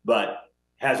high, but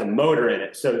has a motor in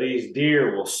it. So these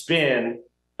deer will spin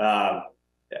on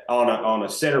a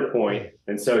center point,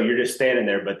 and so you're just standing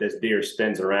there, but this deer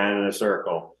spins around in a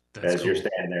circle as you're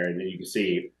standing there, and then you can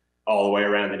see all the way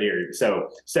around the deer. So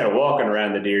instead of walking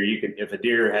around the deer, you can, if a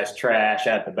deer has trash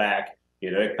at the back,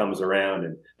 it comes around,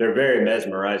 and they're very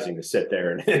mesmerizing to sit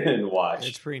there and watch.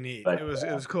 It's pretty neat. But, it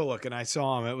was cool looking. I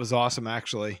saw him. It was awesome,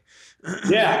 actually.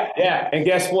 Yeah. And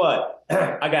guess what?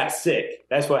 I got sick.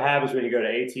 That's what happens when you go to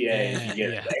ATA and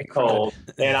you get a cold.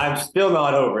 And I'm still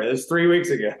not over it. It was 3 weeks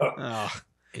ago. Oh,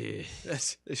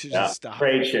 this should just stop.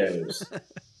 Trade shows.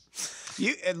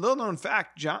 A little known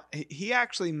fact, John, he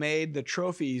actually made the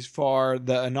trophies for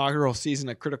the inaugural season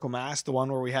of Critical Mass, the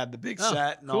one where we had the big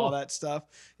set and all that stuff.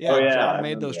 Yeah, John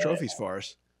made those trophies for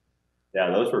us.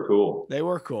 Yeah, those were cool. They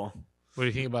were cool. What do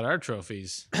you think about our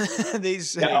trophies?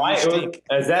 These stink. I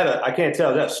can't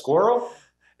tell. Is that a squirrel?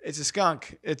 It's a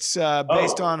skunk. It's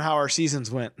based on how our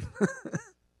seasons went.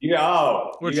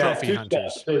 We're trophy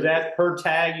hunters. So is that per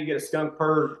tag? You get a skunk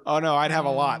per? Oh no, I'd have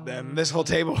a lot then. This whole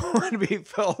table would be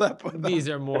filled up with these.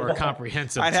 Are more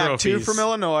comprehensive. I'd have 2 from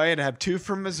Illinois. I'd have 2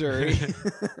 from Missouri.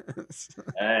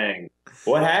 Dang.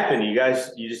 What happened? You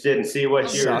just didn't see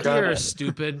what you were talking about.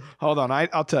 Stupid. Hold on,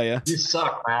 I'll tell you. You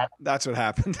suck, Matt. That's what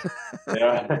happened.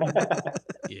 Yeah.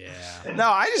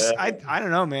 No, I don't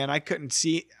know, man. I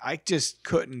just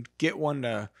couldn't get one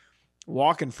to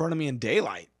walk in front of me in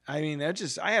daylight. I mean,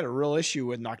 I had a real issue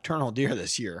with nocturnal deer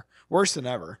this year, worse than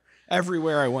ever,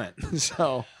 everywhere I went.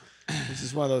 So this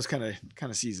is one of those kind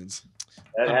of seasons.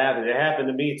 That happened. It happened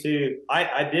to me too.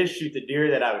 I did shoot the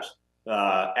deer that I was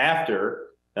after,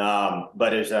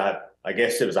 but I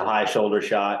guess it was a high shoulder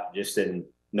shot just in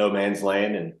no man's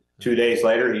land. And 2 days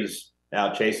later, he's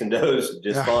out chasing does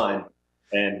just fine.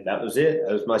 And that was it.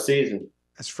 That was my season.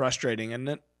 That's frustrating, isn't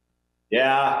it?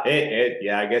 Yeah,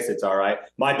 I guess it's all right.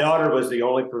 My daughter was the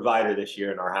only provider this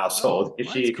year in our household.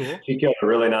 She killed a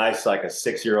really nice, like a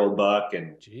 6-year-old buck,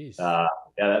 and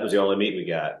that was the only meat we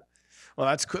got. Well,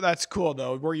 that's cool. That's cool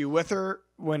though. Were you with her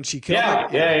when she killed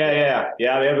it? Yeah.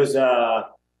 It was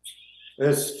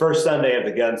This first Sunday of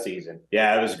the gun season.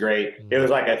 Yeah, it was great. It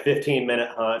was like a 15-minute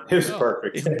hunt. It was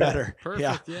perfect. Even better.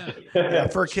 Perfect. Yeah. Yeah,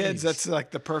 for kids, that's like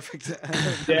the perfect.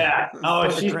 Yeah. Oh, and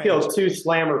perfect she's range. killed 2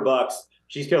 slammer bucks.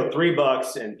 She's killed 3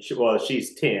 bucks, and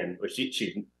she's 10. But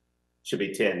she should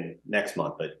be 10 next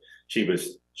month. But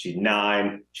she's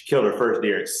 9. She killed her first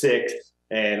deer at 6,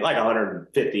 and like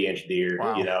 150-inch deer.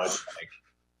 Wow. You know, it's like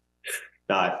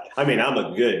not. I mean, I'm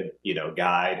a good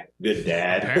guide, good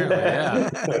dad.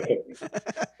 Apparently,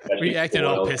 yeah. We acted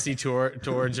all pissy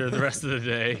towards her the rest of the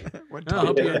day. I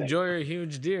hope you enjoy your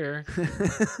huge deer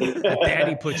that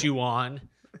Daddy put you on.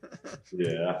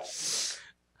 Yeah.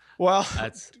 Well,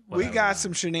 That's we got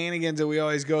some shenanigans that we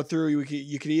always go through.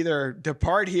 You could either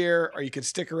depart here, or you could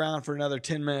stick around for another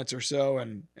 10 minutes or so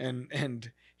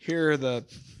and hear the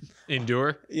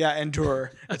endure. Yeah,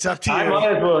 endure. It's up to you. I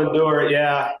might as well endure it.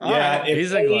 Yeah, All yeah. right. If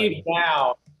He's they a glutton. leave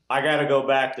now, I got to go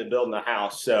back to building a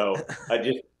house. So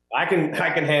I can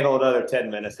handle another 10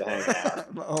 minutes to hang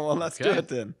out. Well, let's do Okay. it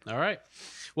then. All right.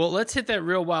 Well, let's hit that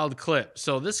real wild clip.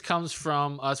 So this comes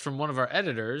from one of our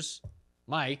editors,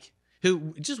 Mike,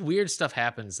 who just weird stuff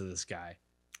happens to this guy.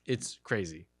 It's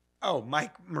crazy. Oh,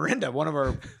 Mike Mirinda, one of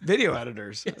our video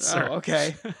editors. Yes, sir. Oh,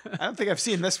 okay. I don't think I've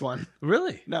seen this one.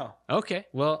 Really? No. Okay.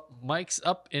 Well, Mike's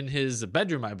up in his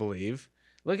bedroom, I believe,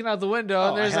 looking out the window, Oh,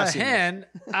 and there's I have a seen hen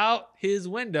out his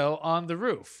window on the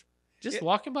roof, just Yeah.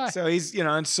 walking by. So he's, in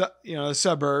the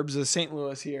suburbs of St.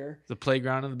 Louis here, The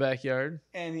playground in the backyard.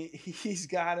 and he's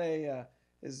got you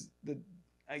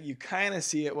kind of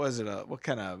see it. What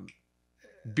kind of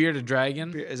Bearded dragon.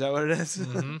 beer? Is that what it is?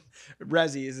 Mhm.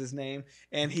 Resi is his name,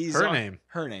 and he's Her name.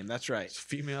 Her name. That's right. It's a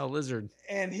female lizard.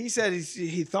 And he said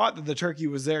he thought that the turkey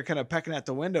was there, kind of pecking at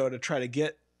the window to try to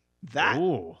get that.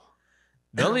 Ooh.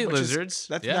 They'll eat Which is- lizards.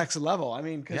 That's yeah. next level. I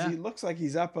mean, because Yeah. he looks like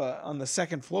he's up on the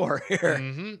second floor here.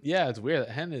 Mhm. Yeah, it's weird.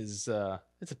 That hen is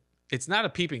it's not a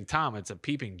peeping Tom, it's a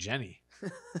peeping Jenny.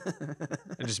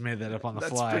 I just made that up on the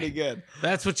That's fly. pretty good.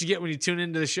 That's what you get when you tune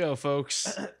into the show,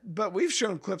 folks. But we've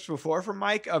shown clips before from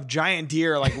Mike of giant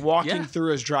deer like walking Yeah.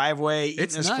 through his driveway, eating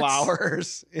It's his nuts.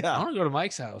 flowers. I Yeah. want to go to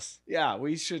Mike's house. Yeah.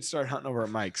 We should start hunting over at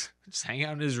Mike's. Just hang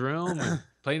out in his room and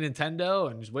play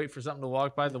Nintendo and just wait for something to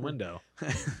walk by the window.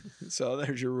 So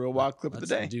there's your real wild clip Let's of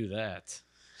the day. do that.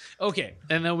 Okay,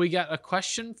 and then we got a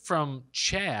question from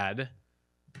Chad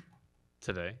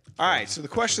today. All right. So the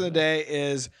question of the day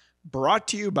is brought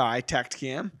to you by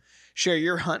Tacticam. Share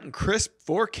your hunt in crisp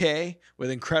 4K with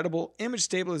incredible image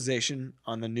stabilization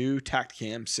on the new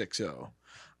Tacticam 6.0.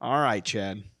 All right,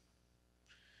 Chad.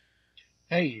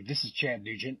 Hey, this is Chad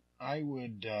Nugent. I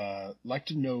would like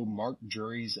to know Mark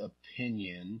Drury's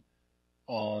opinion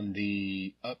on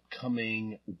the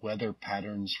upcoming weather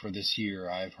patterns for this year.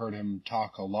 I've heard him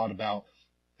talk a lot about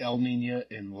El Nino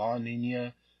and La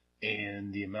Nina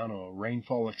and the amount of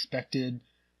rainfall expected.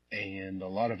 And a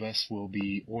lot of us will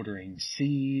be ordering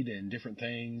seed and different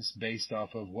things based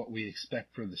off of what we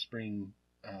expect for the spring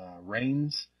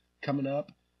rains coming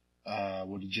up.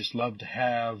 Would just love to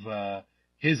have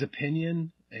his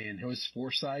opinion and his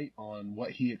foresight on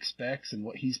what he expects and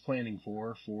what he's planning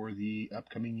for the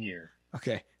upcoming year.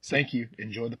 Okay. So Thank you.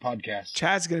 Enjoy the podcast.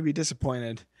 Chad's going to be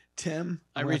disappointed. Tim?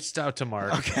 I reached out to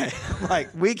Mark. Okay. Like,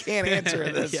 we can't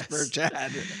answer this Yes. for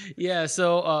Chad. Yeah,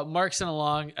 so Mark sent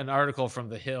along an article from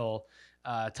The Hill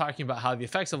talking about how the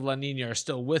effects of La Nina are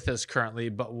still with us currently,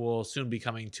 but will soon be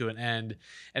coming to an end.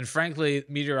 And frankly,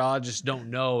 meteorologists don't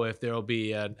know if there will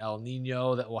be an El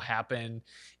Nino that will happen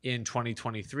in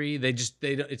 2023. They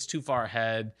don't, it's too far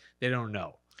ahead. They don't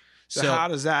know. So how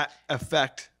does that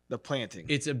affect the planting?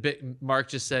 It's a big, Mark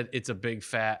just said it's a big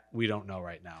fat, we don't know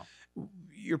right now.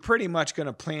 You're pretty much going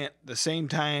to plant the same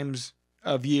times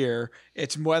of year.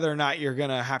 It's whether or not you're going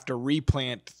to have to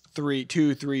replant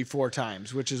 2, 3, 4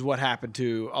 times, which is what happened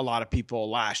to a lot of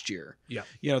people last year.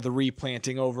 Yeah. The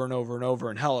replanting over and over and over.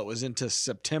 And hell, it was into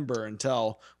September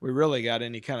until we really got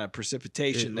any kind of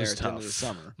precipitation It there was at the end of the tough.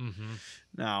 summer. Mm-hmm.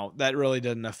 Now, that really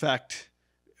doesn't affect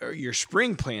your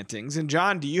spring plantings. And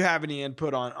John, do you have any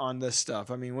input on this stuff?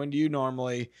 I mean, when do you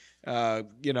normally,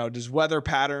 does weather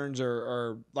patterns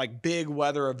or like big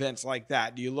weather events like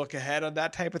that, do you look ahead of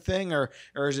that type of thing? Or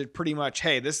is it pretty much,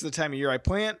 hey, this is the time of year I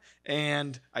plant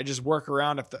and I just work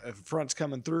around if the front's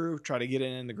coming through, try to get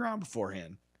it in the ground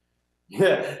beforehand?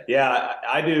 Yeah,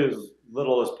 I do as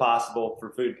little as possible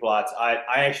for food plots. I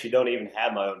actually don't even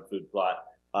have my own food plot.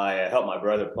 I help my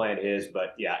brother plant his,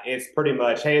 but yeah, it's pretty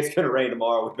much, hey, it's going to rain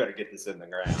tomorrow. We better get this in the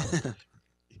ground.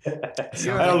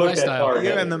 I don't look that far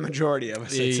You're ahead. in the majority of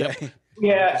us, I'd Yep. say.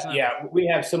 Yeah. We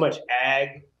have so much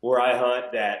ag where I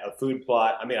hunt that a food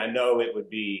plot, I mean, I know it would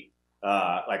be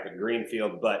like a green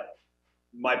field, but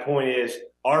my point is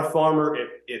our farmer,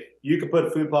 if you could put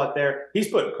a food plot there, he's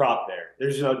putting crop there.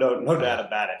 There's no doubt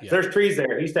about it. Yeah. If there's trees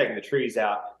there, he's taking the trees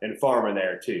out and farming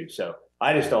there too. So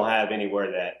I just don't have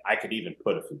anywhere that I could even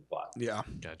put a food plot. Yeah.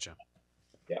 Gotcha.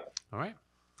 Yeah. All right.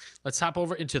 Let's hop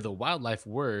over into the wildlife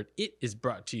word. It is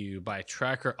brought to you by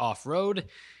Tracker Off-Road.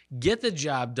 Get the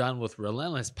job done with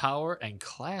relentless power and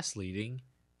class-leading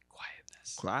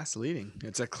quietness. Class leading.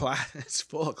 It's a class. It's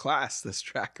full of class, this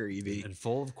Tracker EV. And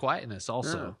full of quietness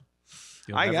also.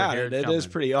 You'll I never got hear it. It coming. is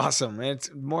pretty awesome. It's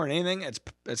more than anything,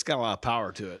 it's got a lot of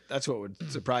power to it. That's what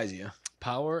would surprise you.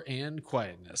 Power and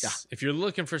quietness. Yeah. If you're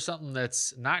looking for something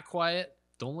that's not quiet,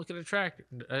 don't look at a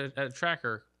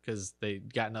tracker because they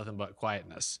got nothing but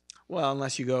quietness. Well,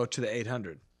 unless you go to the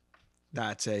 800.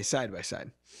 That's a side-by-side.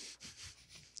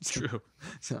 True.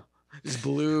 So just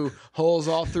blew holes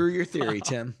all through your theory,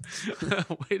 Tim.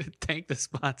 Way to tank the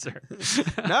sponsor.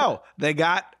 No, they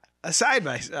got a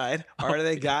side-by-side or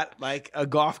they got like a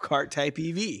golf cart type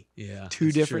EV. Yeah. Two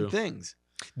that's different true. things.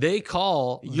 They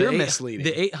call You're misleading.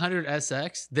 The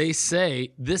 800SX. They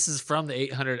say this is from the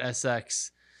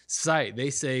 800SX site. They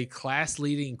say class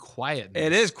leading quietness.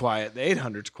 It is quiet. The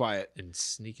 800's quiet. And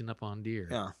sneaking up on deer.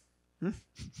 Yeah.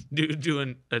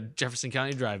 Doing a Jefferson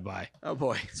County drive-by. Oh,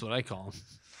 boy. That's what I call them.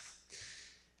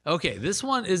 Okay, this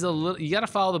one is a little. You got to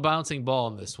follow the bouncing ball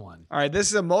in this one. All right, this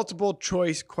is a multiple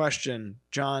choice question,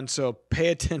 John, so pay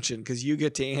attention because you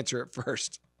get to answer it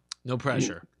first. No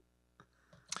pressure.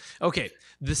 Okay,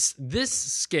 this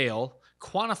scale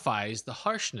quantifies the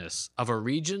harshness of a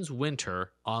region's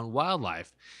winter on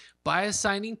wildlife by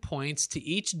assigning points to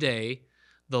each day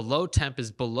the low temp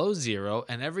is below zero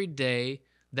and every day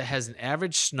that has an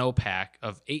average snowpack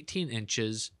of 18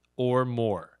 inches or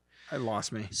more. I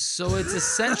lost me. So it's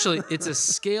essentially it's a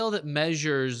scale that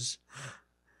measures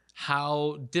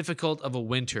how difficult of a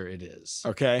winter it is.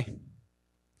 Okay.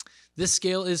 This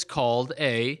scale is called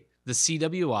the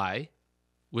CWI,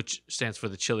 which stands for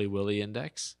the Chilly Willy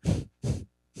Index.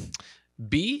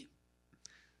 B,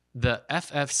 the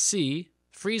FFC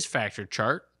freeze factor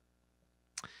chart.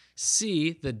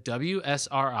 C, the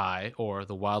WSRI, or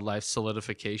the Wildlife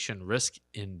Solidification Risk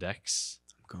Index.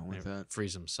 I'm going with that.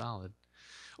 Freeze them solid.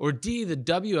 Or D, the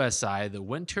WSI, the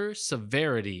Winter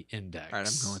Severity Index. All right,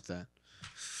 I'm going with that.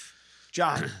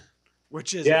 John,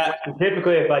 which is Yeah, and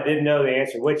typically if I didn't know the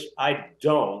answer, which I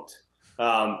don't,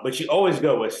 but you always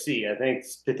go with C. I think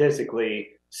statistically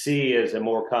C is a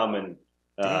more common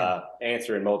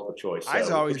answer in multiple choice. I was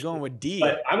So- always going with D.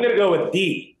 But I'm going to go with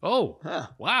D. Oh, Huh.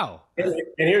 wow. And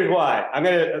here's why. I'm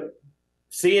going to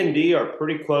C and D are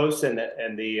pretty close in the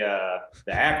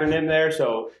acronym there.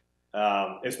 So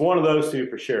it's one of those two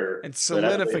for sure. And But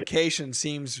solidification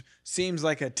seems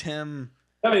like a Tim.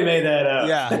 somebody made that up.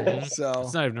 Yeah. So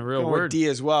It's not even a real going with word. D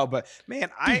as well. But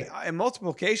man, in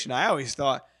multiplication, I always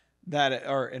thought that,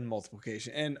 or in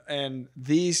multiplication, and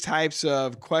these types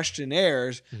of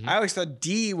questionnaires, I always thought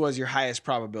D was your highest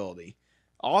probability,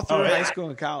 all through high school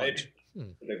and college.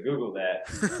 To Google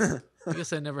that. I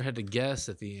guess I never had to guess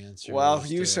at the answer. Well,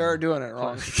 was you to- started doing it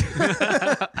wrong.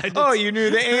 I did- Oh, you knew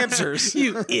the answers.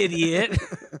 You idiot.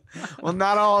 Well,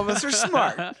 not all of us are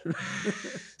smart.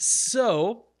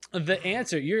 So the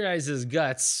answer, your guys'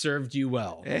 guts served you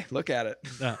well. Hey, look at it.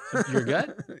 Your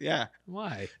gut? Yeah,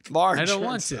 Why? it's large. I don't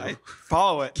want to.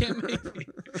 Follow it. Can't make me.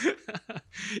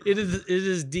 It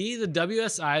is D, the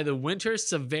WSI, the Winter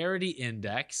Severity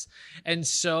Index. And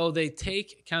so they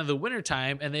take kind of the winter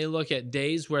time and they look at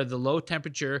days where the low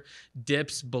temperature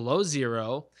dips below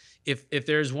zero. If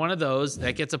there's one of those,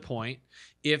 that gets a point.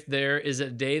 If there is a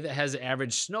day that has an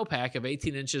average snowpack of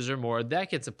 18 inches or more,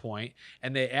 that gets a point.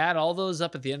 And they add all those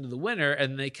up at the end of the winter,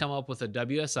 and they come up with a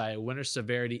WSI, a Winter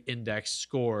Severity Index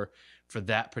score for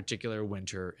that particular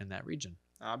winter in that region.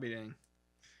 I'll be dang.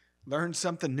 Learn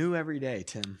something new every day,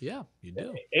 Tim. Yeah, you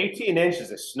do. 18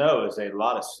 inches of snow is a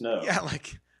lot of snow. Yeah,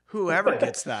 like whoever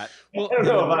gets that. Well, I don't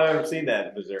know if I've ever seen that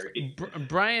in Missouri.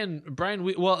 Brian,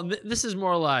 this is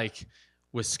more like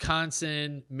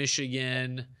Wisconsin,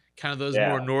 Michigan, kind of those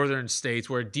more northern states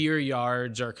where deer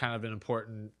yards are kind of an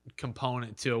important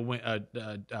component to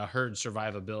a herd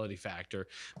survivability factor.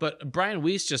 But Brian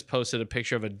Weiss just posted a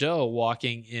picture of a doe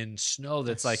walking in snow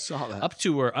that's like saw that. up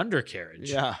to her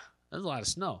undercarriage. Yeah. That's a lot of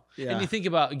snow. Yeah. And you think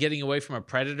about getting away from a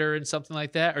predator and something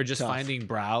like that, or just Tough. finding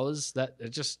browse.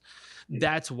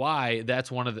 That's why that's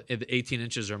one of the 18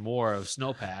 inches or more of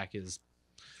snowpack is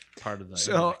part of the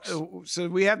index. So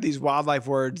we have these wildlife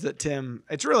words that Tim,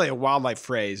 it's really a wildlife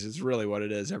phrase. It's really what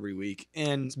it is every week.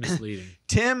 And It's misleading.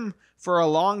 Tim, for a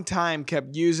long time,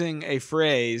 kept using a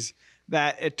phrase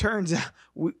that it turns out,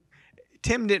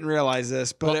 Tim didn't realize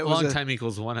this, but Well, it was long time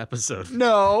equals one episode.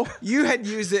 No, you had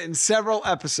used it in several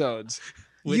episodes.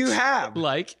 You have.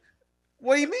 Like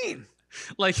What do you mean?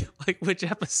 like which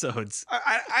episodes?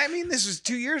 I mean, this was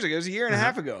 2 years ago. It was a year and a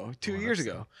half ago, 2 years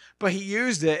ago. But he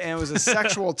used it, and it was a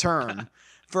sexual term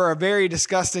for a very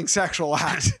disgusting sexual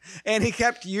act. And he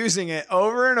kept using it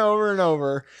over and over and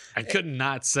over. I could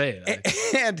not say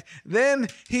it. And then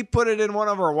he put it in one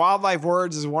of our wildlife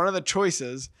words as one of the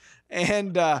choices.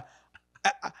 And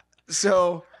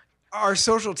so our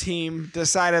social team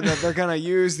decided that they're going to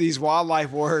use these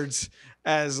wildlife words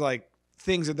as like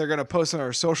things that they're going to post on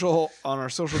our social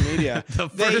media.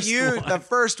 The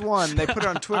first one they put it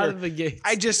on Twitter. Out of the gates.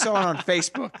 I just saw it on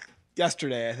Facebook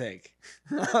yesterday, I think.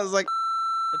 I was like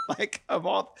of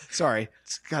all, sorry,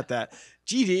 got that.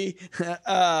 GD.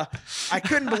 I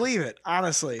couldn't believe it,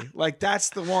 honestly. Like that's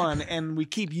the one, and we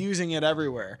keep using it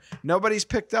everywhere. Nobody's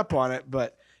picked up on it,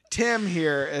 but Tim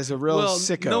here is a real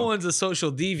sicko. No one's a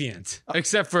social deviant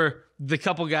except for the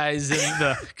couple guys in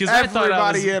the, because I thought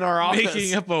I was in our office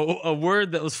making up a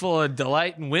word that was full of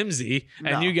delight and whimsy,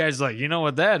 and you guys like, you know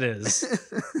what that is?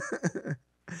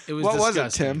 It was what disgusting.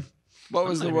 was it, Tim? What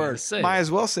was the word? Might as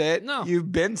well say it. No,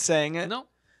 you've been saying it. No,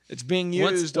 it's being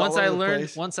used. Once I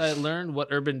learned what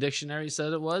Urban Dictionary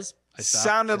said it was, I stopped.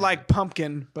 Sounded like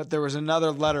pumpkin, but there was another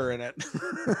letter in it.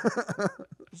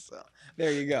 So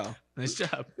there you go. Nice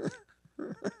job.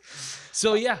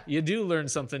 So yeah, you do learn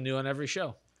something new on every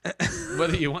show,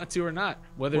 whether you want to or not.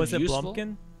 Whether was it's it useful.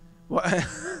 Blumpkin? What?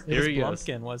 Here he goes.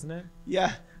 Blumpkin, wasn't it?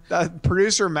 Yeah.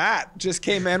 Producer Matt just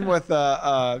came in with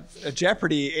a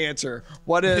Jeopardy answer.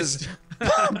 What is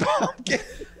pumpkin?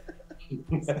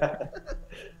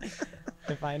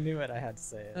 If I knew it, I had to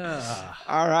say it.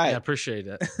 All right. I appreciate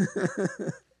it.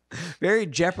 Very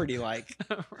Jeopardy-like.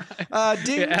 Right.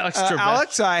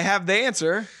 Alex, I have the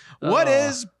answer. What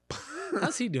is...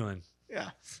 How's he doing? Yeah,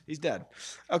 he's dead.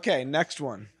 Okay, next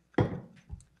one.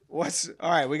 All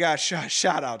right, we got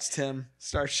shout-outs, Tim.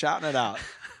 Start shouting it out.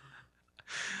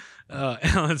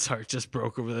 Alan's heart just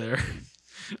broke over there.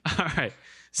 All right.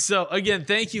 So again,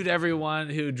 thank you to everyone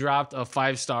who dropped a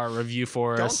 5-star review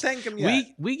for us. Don't thank them yet.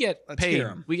 We get Let's paid. hear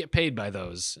 'em. We get paid by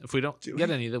those. If we don't get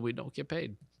any, then we don't get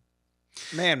paid.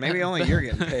 Man, maybe only you're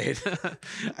getting paid.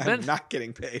 I'm not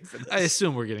getting paid for this. I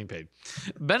assume we're getting paid.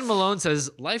 Ben Malone says,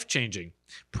 life-changing.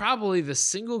 Probably the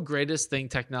single greatest thing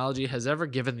technology has ever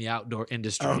given the outdoor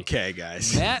industry. Okay,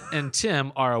 guys. Matt and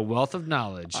Tim are a wealth of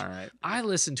knowledge. All right. I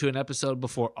listened to an episode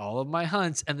before all of my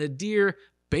hunts, and the deer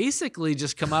basically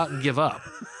just come out and give up.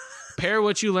 Pair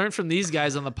what you learned from these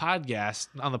guys on the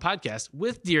podcast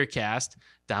with DeerCast.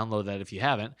 Download that if you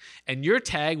haven't, and your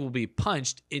tag will be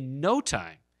punched in no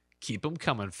time. Keep them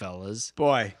coming, fellas.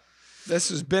 Boy, this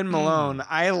has been Malone.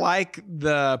 I like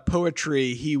the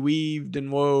poetry he weaved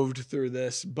and wove through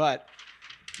this, but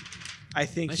I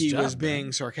think Nice he job, was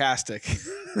being sarcastic.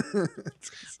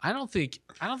 I don't think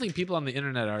people on the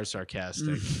internet are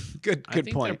sarcastic. Good I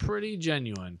think point. they're pretty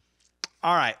genuine.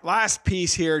 All right, last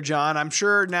piece here, John. I'm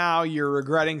sure now you're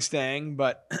regretting staying,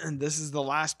 but this is the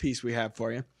last piece we have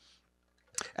for you.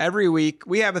 Every week,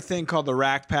 we have a thing called the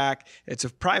Rack Pack. It's a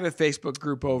private Facebook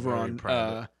group over on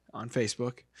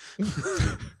Facebook.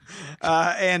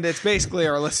 And it's basically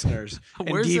our listeners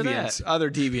and Where's it deviants, at? other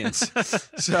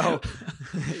deviants. So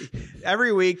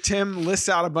every week, Tim lists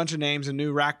out a bunch of names of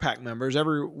new Rack Pack members.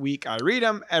 Every week, I read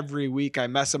them. Every week, I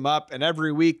mess them up. And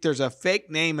every week, there's a fake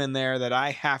name in there that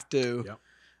I have to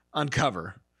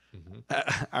uncover.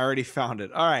 I already found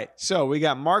it. All right. So we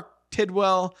got Mark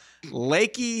Tidwell,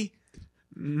 Lakey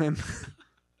McMahon.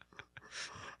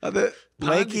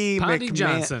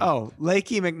 Johnson. Oh,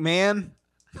 Lakey McMahon.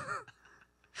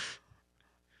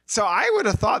 So I would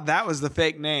have thought that was the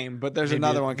fake name, but there's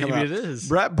another one coming up. Maybe it is.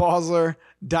 Brett Balsler,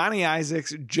 Donnie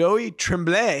Isaacs, Joey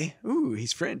Tremblay. Ooh,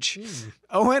 he's French.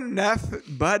 Owen Neff,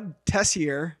 Bud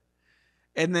Tessier,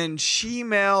 and then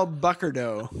Shemale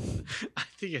Buckardo. I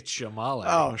think it's Shamale.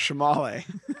 Oh, Shamale.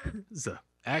 There's an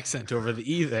accent over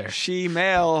the E there.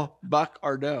 Shemale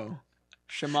Buckardo.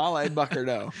 Shamale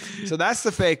Buckardo. So that's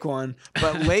the fake one.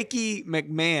 But Lakey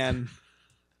McMahon,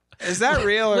 is that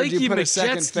real, or did you put a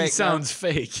second fake? Sounds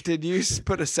fake. Did you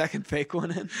put a second fake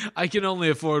one in? I can only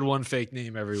afford one fake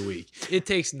name every week. It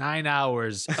takes 9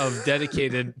 hours of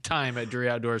dedicated time at Drury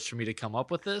Outdoors for me to come up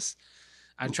with this.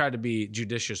 I try to be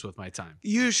judicious with my time.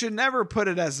 You should never put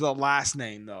it as the last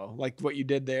name, though, like what you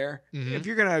did there. If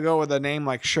you're going to go with a name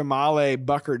like Shamale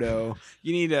Buckardo,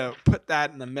 you need to put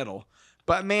that in the middle.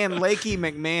 But, man, Lakey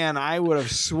McMahon, I would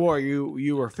have swore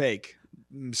you were fake,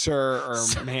 sir or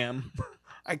ma'am.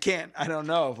 I don't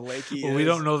know if Lakey is. We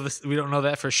don't know this. We don't know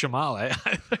that for Shamale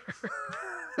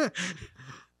either.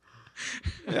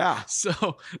 Yeah.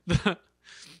 So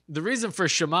The reason for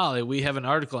Shamali, we have an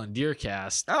article on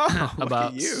DeerCast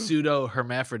about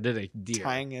pseudo-hermaphroditic deer.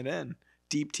 Tying it in.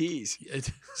 Deep tease.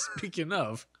 Speaking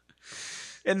of.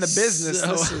 In the business,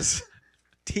 this is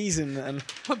teasing. And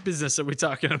what business are we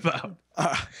talking about?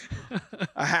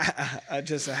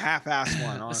 Just a half-assed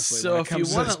one, honestly. So if you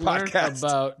want to learn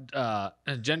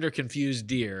about gender-confused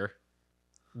deer,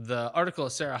 the article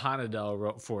Sarah Honadell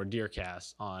wrote for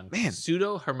DeerCast on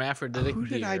pseudo-hermaphroditic deer. Who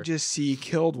did I just see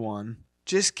killed one?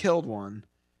 Just killed one.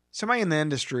 Somebody in the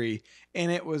industry,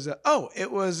 and it was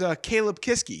Caleb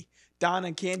Kiske, Don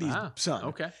and Candy's son.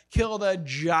 Okay, killed a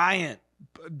giant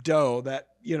doe that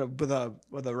with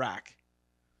a rack.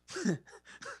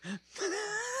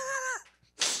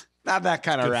 Not that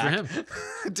kind of rack. For him.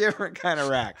 Different kind of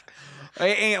rack.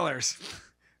 Antlers.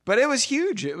 But it was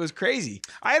huge. It was crazy.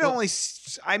 I've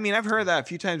heard that a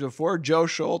few times before. Joe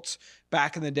Schultz,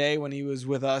 back in the day when he was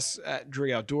with us at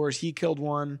Drury Outdoors, he killed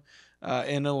one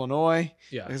in Illinois.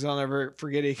 Yeah. Because I'll never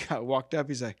forget, he got walked up.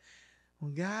 He's like,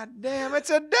 well, God damn, it's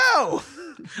a doe.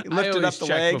 He lifted up the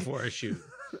leg. Before I shoot.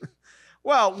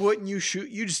 Well, wouldn't you shoot?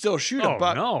 You'd still shoot a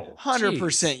buck. No.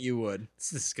 100% you would. It's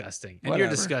disgusting. And Whatever. you're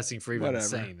disgusting for even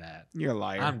saying that. You're a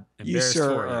liar. I'm you, embarrassed sir,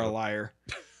 for are you. a liar.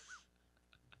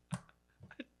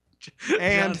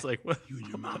 And John's like,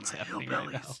 what's happening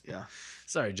right now? Yeah.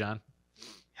 Sorry, John.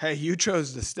 Hey, you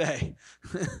chose to stay.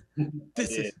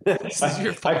 This is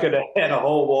your fault. I could have had a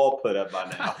whole wall put up by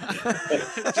now.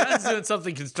 John's doing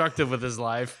something constructive with his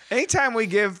life. Anytime we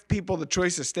give people the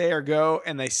choice to stay or go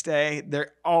and they stay, they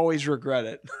always regret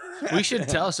it. We should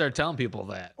start telling people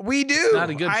that. We do. It's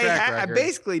not a good track I record.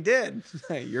 basically did.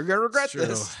 Hey, you're going to regret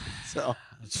this. So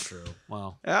that's true.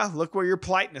 Well, yeah, look where your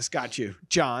politeness got you,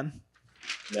 John.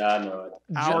 No.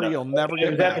 Hour you'll never It get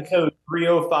was back. episode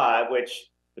 305, which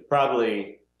is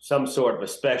probably some sort of a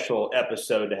special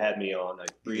episode to have me on.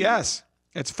 Yes.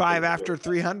 It's 5 after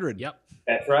 300. Yep.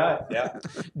 That's right. Yeah.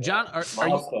 John,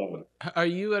 are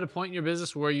you at a point in your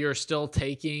business where you're still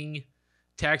taking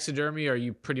taxidermy, or are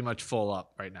you pretty much full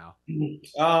up right now?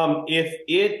 If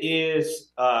it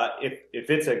is, if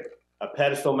it's a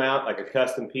pedestal mount, like a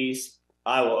custom piece,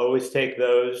 I will always take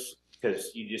those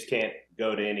because you just can't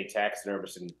go to any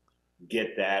taxidermist and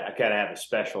get that. I kind of have a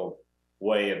special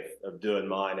way of doing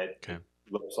mine. It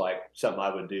looks like something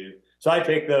I would do. So I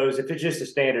take those. If it's just a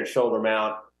standard shoulder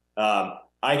mount,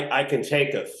 I can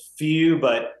take a few,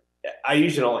 but I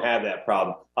usually don't have that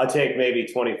problem. I'll take maybe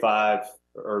 25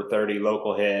 or 30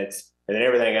 local heads, and then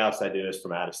everything else I do is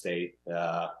from out of state.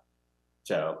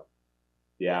 So,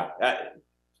 yeah.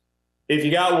 If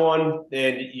you got one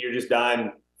and you're just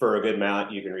dying for a good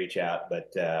mount, you can reach out,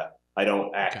 but I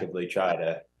don't actively try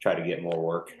to get more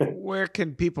work. Where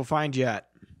can people find you at?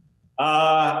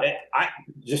 I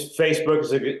just Facebook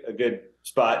is a good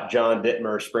spot. John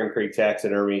Dittmer, Spring Creek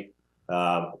Taxidermy.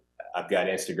 I've got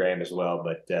Instagram as well,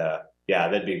 but yeah,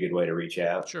 that'd be a good way to reach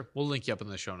out. Sure, we'll link you up in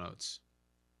the show notes.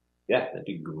 Yeah, that'd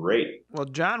be great. Well,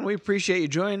 John, we appreciate you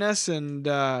joining us, and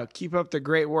keep up the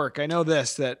great work. I know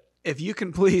that if you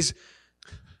can please,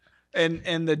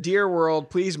 in the deer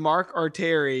world, please Mark or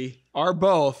Terry or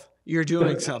both, you're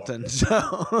doing something.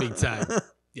 So big time.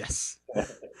 Yes.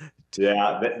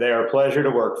 Yeah, they're a pleasure to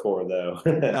work for, though.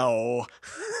 No.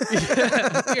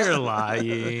 You're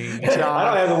lying. I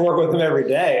don't have to work with them every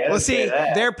day. Well, see,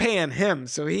 they're paying him,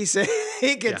 so he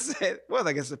can say, well,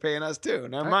 I guess they're paying us too.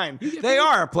 Never mind. They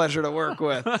are a pleasure to work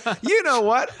with. You know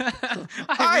what?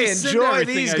 I enjoy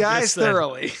these guys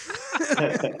thoroughly.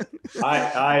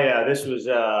 This was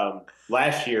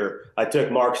last year. I took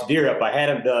Mark's deer up. I had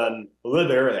him done a little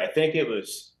bit early. I think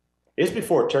it's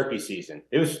before turkey season.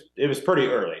 It was pretty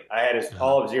early. I had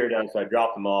all of his ear done, so I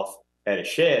dropped him off at a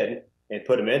shed and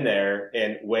put him in there.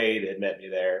 And Wade had met me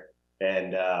there.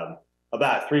 And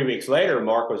about 3 weeks later,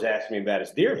 Mark was asking me about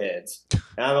his deer heads.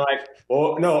 And I'm like,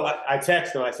 well, no. I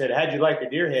texted him. I said, "How'd you like your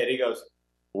deer head?" He goes,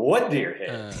 "What deer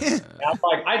head?" And I'm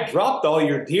like, "I dropped all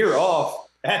your deer off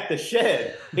at the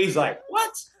shed." He's like,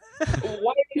 "What?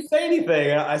 Why didn't you say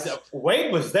anything?" I said,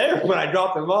 "Wade was there when I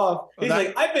dropped him off." He's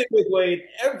like, "I've been with Wade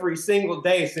every single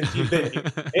day since you've been here."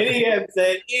 And he hasn't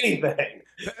said anything.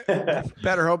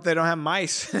 Better hope they don't have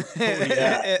mice.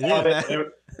 Yeah.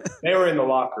 They were in the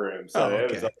locker room, so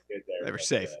it was all good there. They were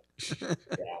safe. Yeah.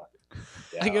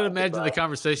 I can imagine the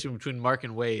conversation between Mark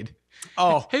and Wade.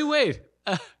 Oh, hey, Wade,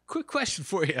 quick question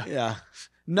for you. Yeah.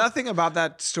 Nothing about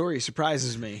that story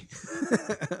surprises me.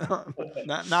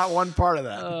 not one part of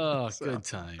that. Oh, good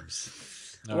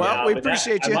times. Well, we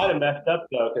appreciate you. I might have messed up,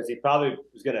 though, because he probably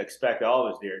was going to expect all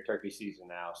of his deer in turkey season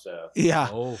now. So yeah,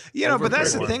 but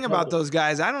that's the thing about those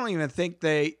guys. I don't even think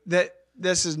that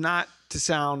this is not to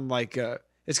sound like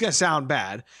It's going to sound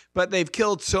bad, but they've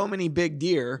killed so many big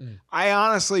deer. I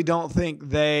honestly don't think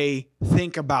they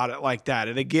think about it like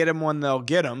that. They get them when they'll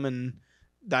get them, and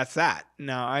that's that.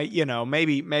 Now,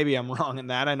 maybe I'm wrong in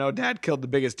that. I know Dad killed the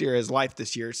biggest deer of his life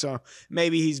this year, so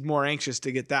maybe he's more anxious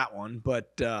to get that one.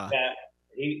 But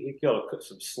he killed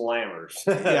some slammers.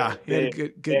 Yeah, he had a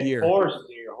good year. Forest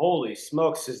deer, holy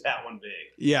smokes, is that one big?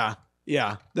 Yeah.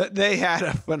 Yeah, they had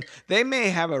a fun. They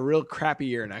may have a real crappy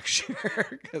year next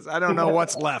year because I don't know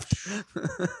what's left.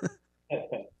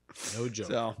 No joke.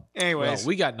 So, anyways, well,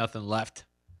 we got nothing left.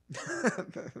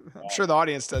 I'm sure the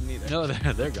audience doesn't either. No,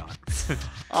 they're gone.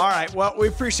 All right. Well, we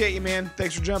appreciate you, man.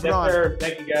 Thanks for jumping on. Sir.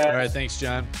 Thank you, guys. All right. Thanks,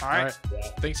 John. All right. Yeah.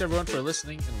 Thanks, everyone, for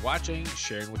listening and watching,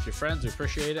 sharing with your friends. We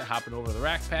appreciate it. Hopping over to the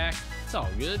Rack Pack. It's all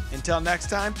good. Until next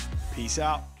time, peace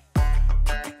out.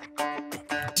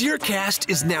 DeerCast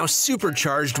is now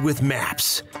supercharged with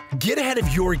maps. Get ahead of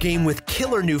your game with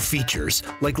killer new features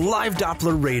like live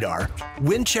Doppler radar,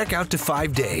 wind check out to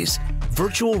 5 days,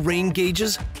 virtual rain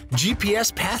gauges,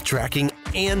 GPS path tracking,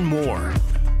 and more.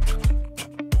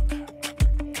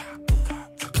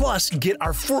 Plus, get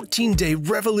our 14-day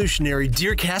revolutionary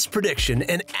DeerCast prediction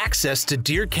and access to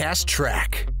DeerCast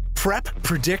Track. Prep,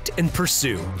 predict, and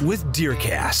pursue with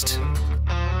DeerCast.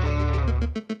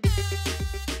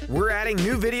 We're adding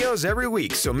new videos every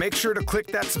week, so make sure to click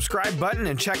that subscribe button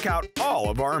and check out all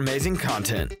of our amazing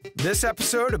content. This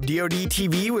episode of DoD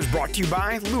TV was brought to you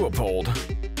by Leupold.